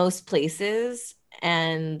most places.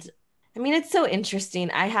 And I mean, it's so interesting.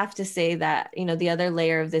 I have to say that, the other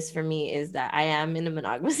layer of this for me is that I am in a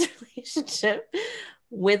monogamous relationship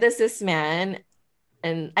with a cis man.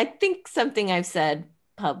 And I think something I've said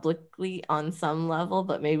publicly on some level,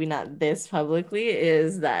 but maybe not this publicly,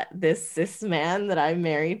 is that this cis man that I'm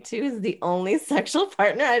married to is the only sexual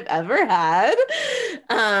partner I've ever had,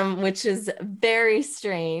 which is very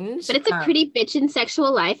strange. But it's a pretty bitchin'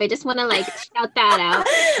 sexual life. I just want to, like, shout that out.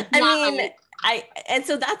 And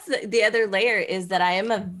so that's the other layer, is that I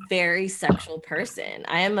am a very sexual person.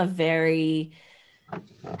 I am a very,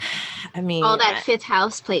 all that fifth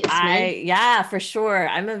house placement. Yeah, for sure.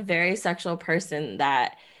 I'm a very sexual person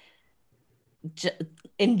that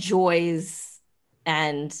enjoys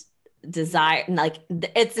and desire, like,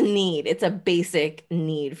 it's a need. It's a basic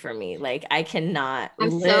need for me. Like, I cannot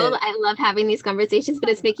live. I love having these conversations, but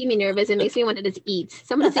it's making me nervous. It makes me want to just eat.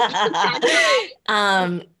 Someone say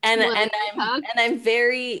and I'm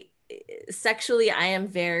very sexually, I am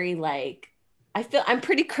very, like, I feel I'm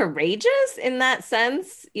pretty courageous in that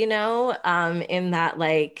sense, in that,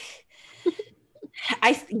 like,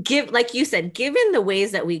 like you said, given the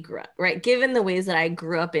ways that we grew up, right? Given the ways that I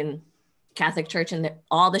grew up in Catholic Church and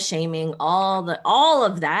all the shaming, all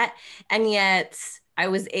of that. And yet I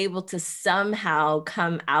was able to somehow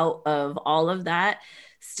come out of all of that,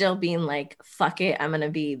 still being like, fuck it, I'm going to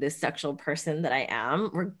be this sexual person that I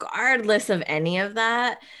am, regardless of any of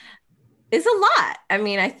that. It's a lot. I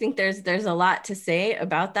mean, I think there's a lot to say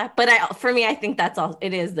about that, but for me, I think that's all.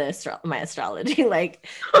 It is my astrology. Like,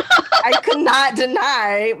 I could not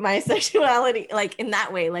deny my sexuality, like, in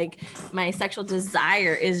that way. Like, my sexual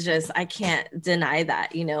desire is just, I can't deny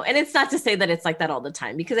that, And it's not to say that it's like that all the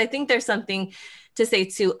time, because I think there's something to say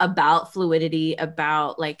too about fluidity,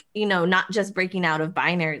 about, like, not just breaking out of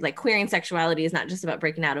binary. Like, queering sexuality is not just about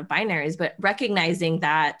breaking out of binaries, but recognizing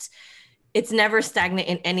that it's never stagnant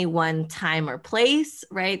in any one time or place,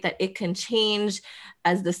 right? That it can change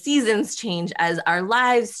as the seasons change, as our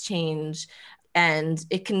lives change, and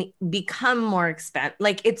it can become more expensive.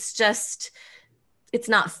 Like, it's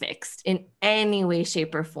not fixed in any way,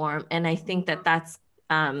 shape, or form. And I think that that's,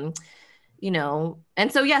 and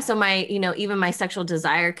so, yeah, so my, even my sexual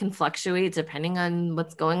desire can fluctuate depending on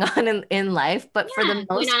what's going on in life. But for the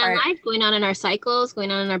most part, going on in our cycles,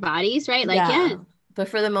 going on in our bodies, right? Like, yeah. But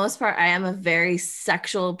for the most part, I am a very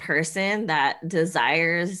sexual person that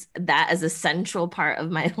desires that as a central part of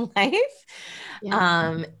my life.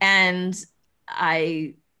 Yeah. And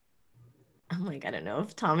I'm like, I don't know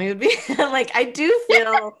if Tommy would be like, I do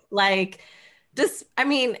feel like this. I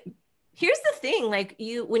mean, here's the thing, like,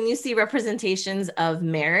 when you see representations of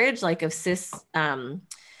marriage, like of cis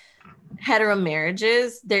hetero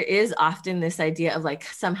marriages, there is often this idea of, like,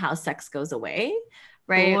 somehow sex goes away.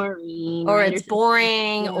 Right. Boring, or it's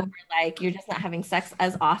boring, or like you're just not having sex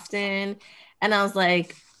as often. And I was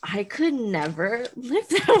like, I could never live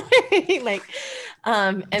that way. Like,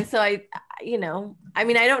 and so I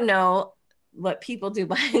don't know what people do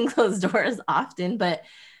behind closed doors often, but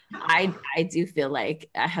I do feel like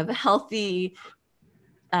I have a healthy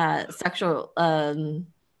sexual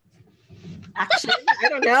action, I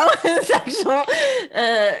don't know, sexual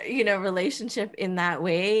relationship in that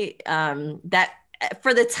way, that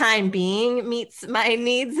for the time being meets my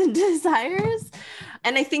needs and desires.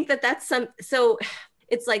 And I think that that's so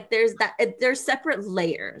it's like there's separate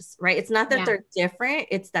layers, right? It's not that they're different.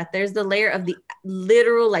 It's that there's the layer of the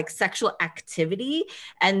literal like sexual activity.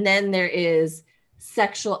 And then there is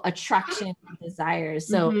sexual attraction and desires.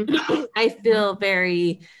 So I feel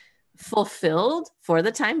very fulfilled for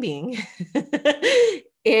the time being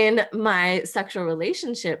in my sexual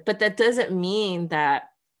relationship. But that doesn't mean that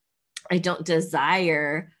I don't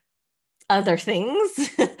desire other things.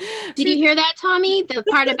 Did you hear that, Tommy? The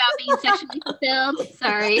part about being sexually fulfilled?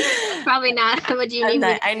 Sorry, probably not what you mean.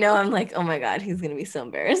 I know, I'm like, oh my God, he's going to be so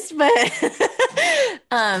embarrassed. But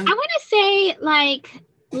I want to say like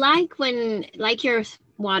your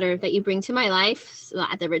water that you bring to my life. So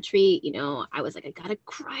at the retreat, you know, I was like, I gotta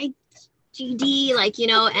cry, GD, like, you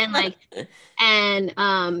know, and like,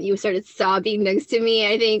 and you started sobbing next to me,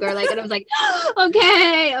 I think, or like, and I was like,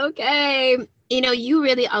 okay. You know, you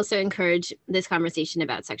really also encourage this conversation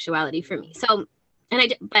about sexuality for me. So,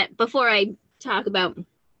 but before I talk about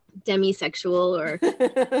demisexual or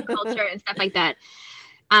culture and stuff like that,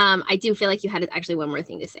 I do feel like you had actually one more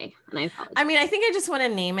thing to say, and I apologize. I mean, I think I just want to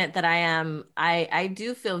name it that I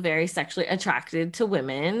do feel very sexually attracted to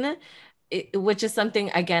women, which is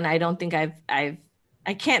something, again, I don't think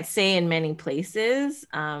I can't say in many places.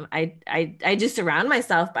 I do surround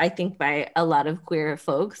myself, I think, by a lot of queer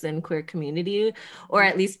folks and queer community, or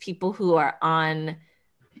at least people who are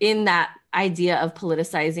in that idea of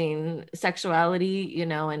politicizing sexuality, you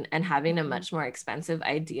know, and having a much more expensive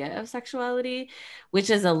idea of sexuality, which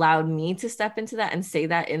has allowed me to step into that and say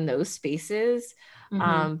that in those spaces.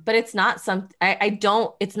 But it's not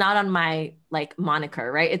it's not on my like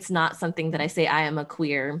moniker, right? It's not something that I say I am a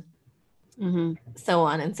queer, so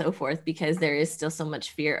on and so forth, because there is still so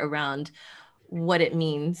much fear around what it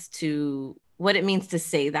means to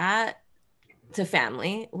say that to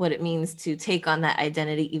family, what it means to take on that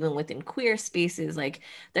identity, even within queer spaces. Like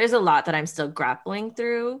there's a lot that I'm still grappling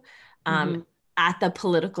through at the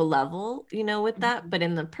political level, you know, with that. But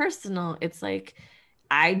in the personal, it's like,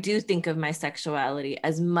 I do think of my sexuality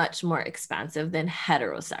as much more expansive than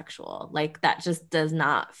heterosexual. Like that just does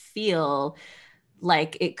not feel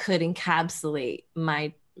like it could encapsulate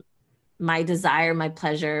my desire, my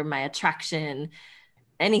pleasure, my attraction,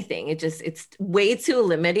 anything. It's way too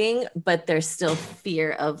limiting, but there's still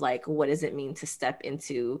fear of like, what does it mean to step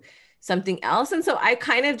into something else? And so I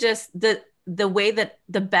kind of just, the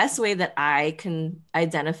best way that I can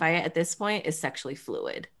identify it at this point is sexually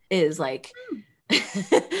fluid, is like,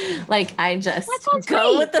 like I just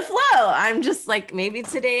go with the flow. I'm just like, maybe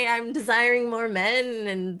today I'm desiring more men,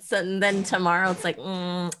 and then tomorrow it's like,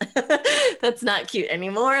 that's not cute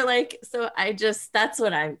anymore. Like, so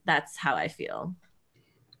that's how I feel.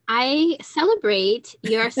 I celebrate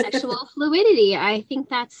your sexual fluidity. I think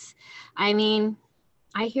I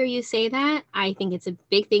hear you say that. I think it's a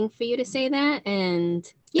big thing for you to say that. And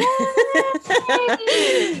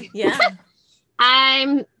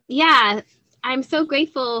I'm so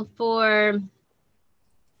grateful for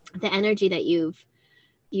the energy that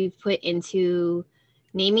you've put into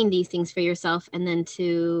naming these things for yourself, and then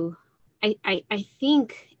I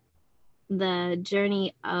think the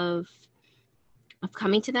journey of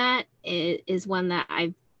coming to that is one that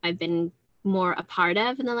I've been more a part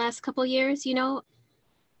of in the last couple of years. You know,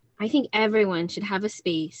 I think everyone should have a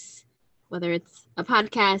space, whether it's a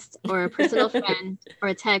podcast or a personal friend or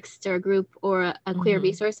a text or a group or a queer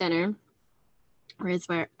resource center,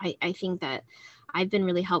 where I think that I've been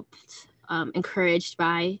really helped, encouraged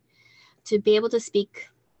by, to be able to speak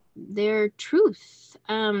their truth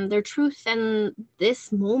and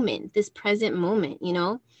this moment, this present moment, you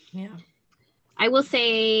know? Yeah. I will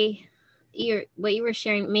say what you were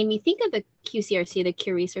sharing made me think of the QCRC, the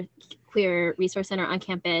Queer Resource Center on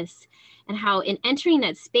campus, and how in entering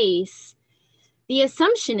that space, the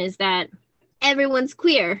assumption is that everyone's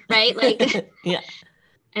queer, right? Like, yeah.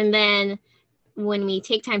 And then when we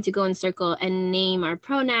take time to go in circle and name our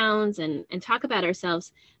pronouns and talk about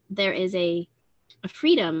ourselves, there is a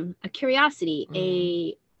freedom, a curiosity,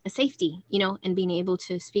 a safety, you know, and being able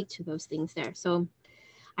to speak to those things there. So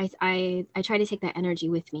I try to take that energy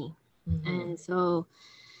with me. And so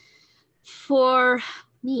for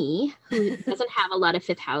me, who doesn't have a lot of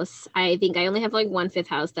fifth house, I think I only have like one fifth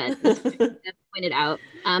house that is pointed out,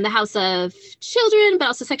 the house of children, but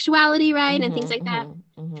also sexuality, right? And things like that.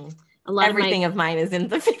 A lot Everything of mine is in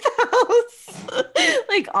the fifth house.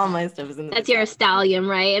 Like all my stuff is in the That's your stallion,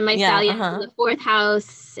 right? And my stallion is in the fourth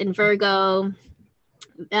house in Virgo.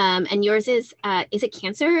 And yours is it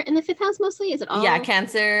Cancer in the fifth house mostly? Is it all? Yeah,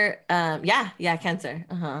 Cancer. Yeah, Cancer.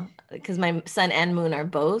 Because my sun and moon are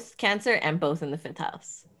both Cancer and both in the fifth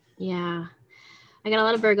house. Yeah. I got a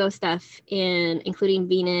lot of Virgo stuff including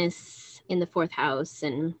Venus in the fourth house.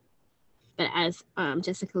 But as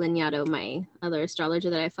Jessica Lanyadoo, my other astrologer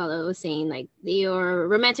that I follow, was saying, like, your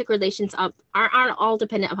romantic relations aren't all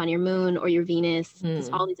dependent upon your moon or your Venus. There's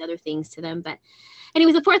all these other things to them. But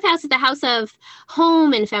anyways, the fourth house is the house of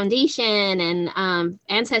home and foundation and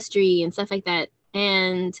ancestry and stuff like that.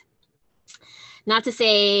 And not to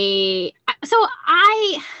say,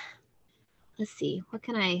 let's see, what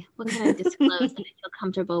can I disclose that I feel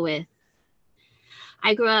comfortable with?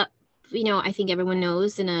 I grew up, I think everyone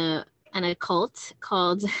knows, in a cult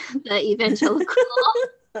called the Evangelical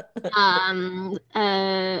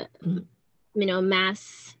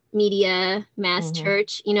mass media, mass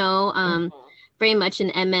church, very much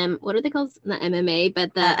an what are they called? Not MMA,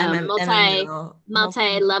 but the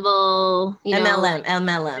multi-level,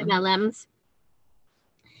 MLMs.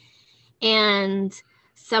 And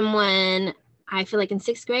someone, I feel like in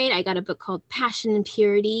sixth grade, I got a book called Passion and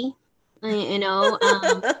Purity, oh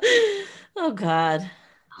God.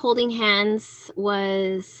 Holding hands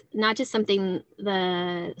was not just something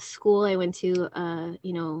the school I went to,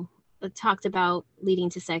 talked about leading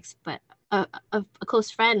to sex, but a close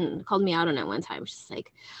friend called me out on it one time. She's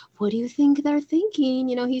like, what do you think they're thinking?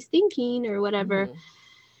 He's thinking or whatever.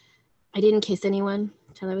 I didn't kiss anyone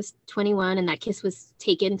until I was 21, and that kiss was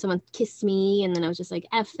taken. Someone kissed me, and then I was just like,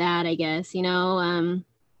 F that, I guess, and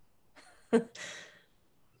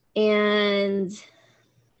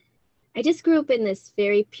I just grew up in this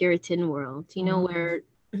very Puritan world, where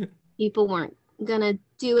people weren't gonna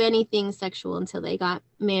do anything sexual until they got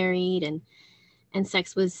married, and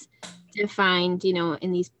sex was defined,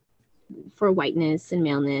 in these for whiteness and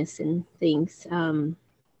maleness and things.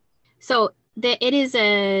 So it is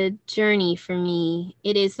a journey for me.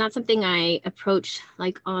 It is not something I approach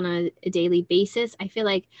like on a daily basis. I feel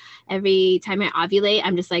like every time I ovulate,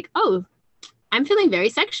 I'm just like, oh, I'm feeling very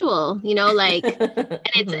sexual, like,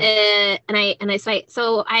 and it's,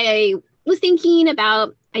 so I was thinking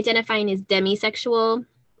about identifying as demisexual,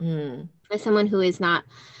 as someone who is not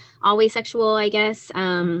always sexual, I guess.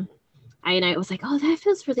 And I was like, oh, that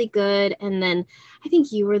feels really good. And then I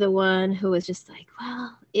think you were the one who was just like,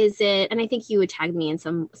 well, is it? And I think you would tag me in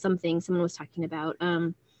something someone was talking about.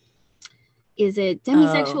 Is it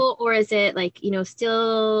demisexual or is it like,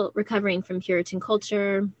 still recovering from Puritan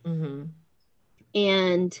culture?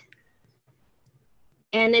 And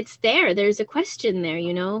it's there's a question there,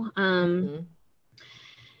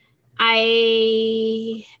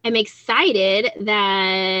 I am excited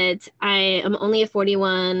that I am only a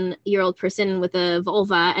 41-year-old person with a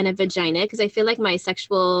vulva and a vagina, because I feel like my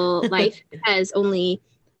sexual life has only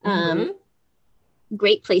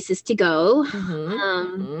great places to go.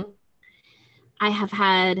 I have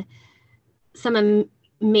had some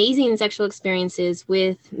amazing sexual experiences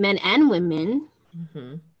with men and women.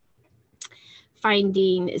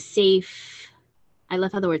 Finding safe. I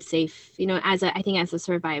love how the word safe, I think as a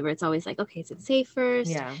survivor, it's always like, okay, is it safe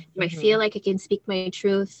first? Yeah. Do I feel like I can speak my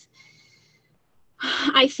truth?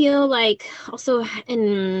 I feel like also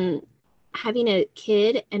in having a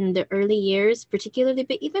kid in the early years, particularly,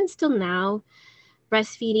 but even still now,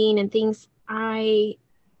 breastfeeding and things, traumas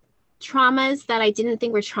that I didn't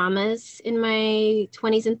think were traumas in my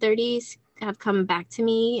 20s and 30s have come back to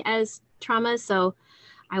me as traumas. So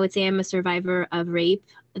I would say I'm a survivor of rape,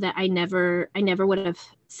 that I never would have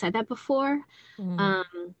said that before.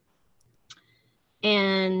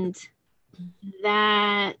 And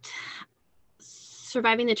that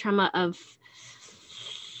surviving the trauma of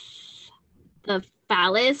the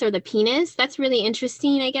phallus or the penis, that's really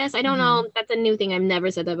interesting, I guess. I don't know. That's a new thing. I've never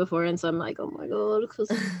said that before. And so I'm like, oh my God, because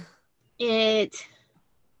it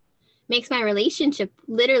makes my relationship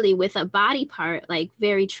literally with a body part like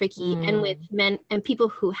very tricky, and with men and people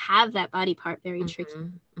who have that body part very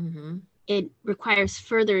tricky. It requires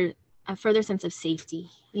a further sense of safety,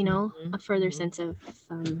 a further sense of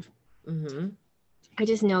I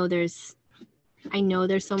just know there's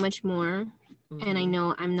so much more, and I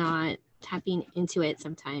know I'm not tapping into it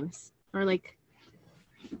sometimes, or like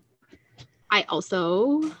I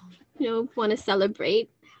also want to celebrate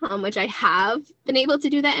how much I have been able to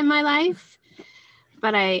do that in my life.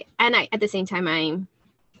 But I at the same time,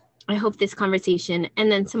 I hope this conversation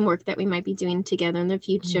and then some work that we might be doing together in the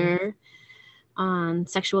future on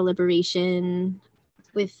sexual liberation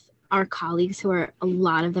with our colleagues a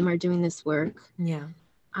lot of them are doing this work. Yeah.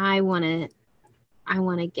 I want to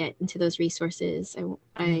get into those resources.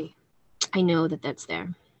 I know that that's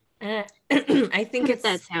there. I think How does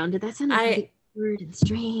that sound? Did that sound like weird and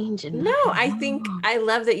strange? And no, I think I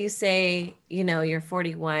love that you say, you know, you're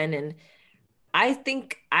 41, and I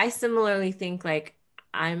think I similarly think like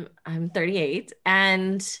I'm 38,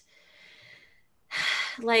 and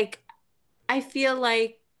like I feel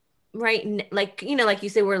like like, you know, like you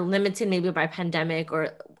say, we're limited maybe by pandemic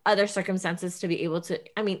or other circumstances to be able to,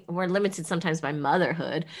 I mean, we're limited sometimes by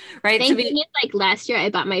motherhood, right? Thank goodness, like last year I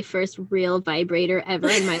bought my first real vibrator ever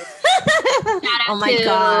in my oh my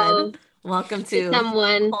God. Welcome to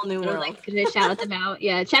someone. A whole new world. Like, gonna shout them out.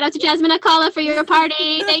 Yeah. Shout out to Jasmine Akala for your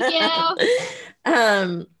party. Thank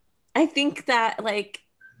you. I think that like,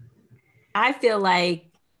 I feel like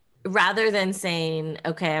rather than saying,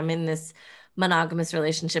 okay, I'm in this monogamous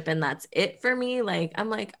relationship and that's it for me, like I'm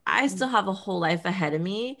like, I still have a whole life ahead of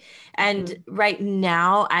me. And right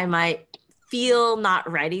now I might feel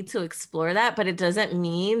not ready to explore that, but it doesn't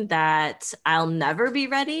mean that I'll never be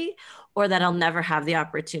ready or that I'll never have the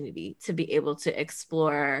opportunity to be able to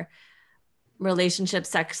explore relationship,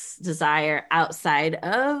 sex, desire outside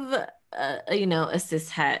of you know, a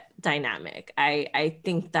cishet dynamic. I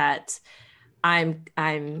think that I'm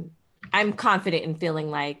confident in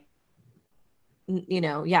feeling like, you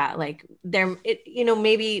know, yeah, like there, you know,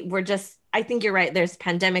 maybe we're just, I think you're right. There's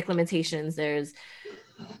pandemic limitations. There's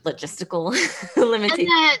logistical limitations.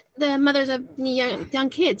 And the mothers of young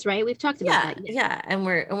kids, right? We've talked about that. Yeah. And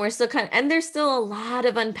we're still and there's still a lot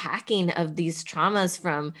of unpacking of these traumas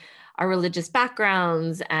from our religious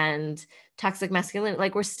backgrounds and toxic masculinity.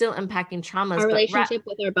 Like we're still unpacking traumas. Our relationship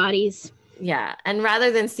with our bodies. Yeah. And rather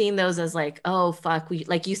than seeing those as like, oh, fuck, we,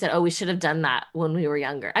 like you said, oh, we should have done that when we were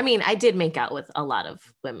younger. I mean, I did make out with a lot of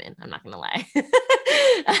women. I'm not going to lie.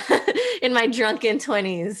 In my drunken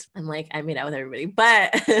 20s, I'm like, I made out with everybody.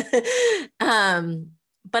 But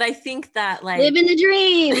I think that like. Living the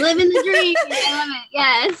dream. I love it.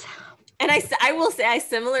 Yes. And I will say I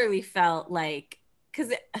similarly felt like,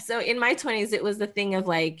 because so in my 20s, it was the thing of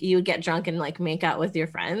like, you would get drunk and like make out with your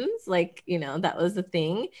friends. Like, you know, that was the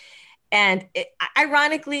thing. And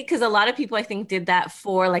ironically, because a lot of people I think did that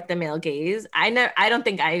for like the male gaze. I don't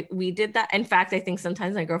think we did that. In fact, I think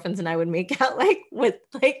sometimes my girlfriends and I would make out like with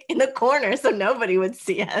like in a corner so nobody would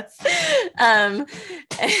see us. And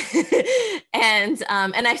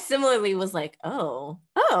I similarly was like, oh,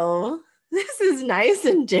 this is nice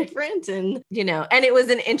and different, and you know, and it was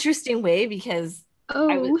an interesting way because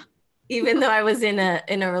even though I was in a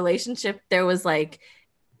relationship, there was like.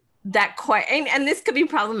 That quite and this could be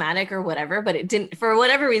problematic or whatever, but it didn't, for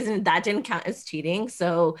whatever reason, that didn't count as cheating.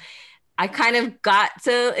 So I kind of got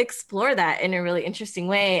to explore that in a really interesting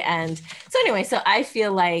way. And so anyway, so I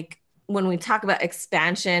feel like when we talk about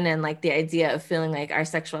expansion and like the idea of feeling like our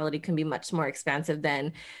sexuality can be much more expansive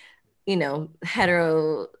than, you know,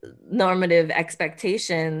 heteronormative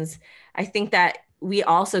expectations, I think that we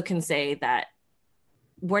also can say that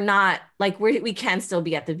we're not like we can still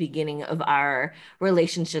be at the beginning of our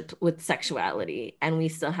relationship with sexuality, and we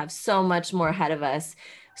still have so much more ahead of us,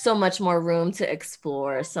 so much more room to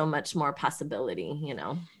explore, so much more possibility, you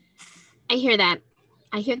know. I hear that.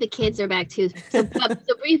 I hear the kids are back too. So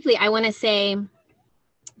briefly, I want to say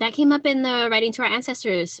that came up in the Writing to Our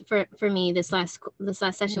Ancestors for me this last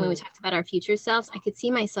session when we talked about our future selves. I could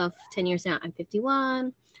see myself 10 years now. I'm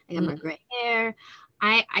 51. I got my gray hair.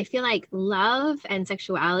 I feel like love and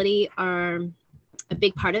sexuality are a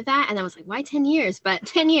big part of that. And I was like, why 10 years? But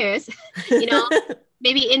 10 years, you know,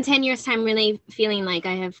 maybe in 10 years time, really feeling like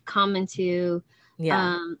I have come into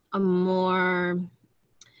a more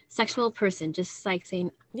sexual person, just like saying,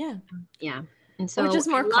 yeah. And so just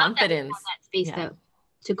more confidence. That space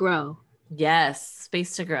to grow. Yes.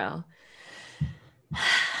 Space to grow.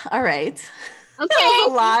 All right. Okay. That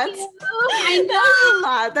was a lot. I know. A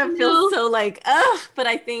lot. That feels so like, but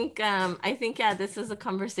I think, yeah, this is a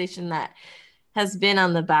conversation that has been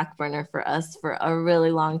on the back burner for us for a really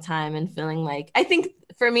long time, and feeling like, I think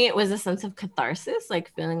for me, it was a sense of catharsis,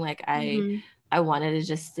 like feeling like I wanted to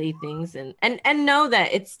just say things and know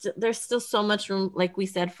that there's still so much room, like we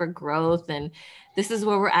said, for growth. And this is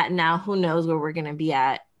where we're at now. Who knows where we're going to be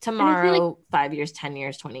at tomorrow, like 5 years, 10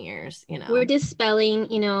 years, 20 years, you know. We're dispelling,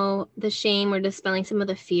 you know, the shame. We're dispelling some of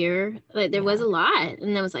the fear. Like there was a lot.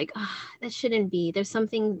 And I was like, that shouldn't be. There's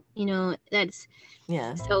something, you know, that's.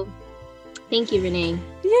 Yeah. So thank you, Renee.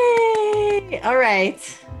 Yay. All right.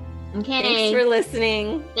 Okay. Thanks for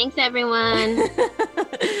listening. Thanks, everyone.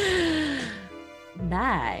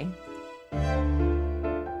 Bye.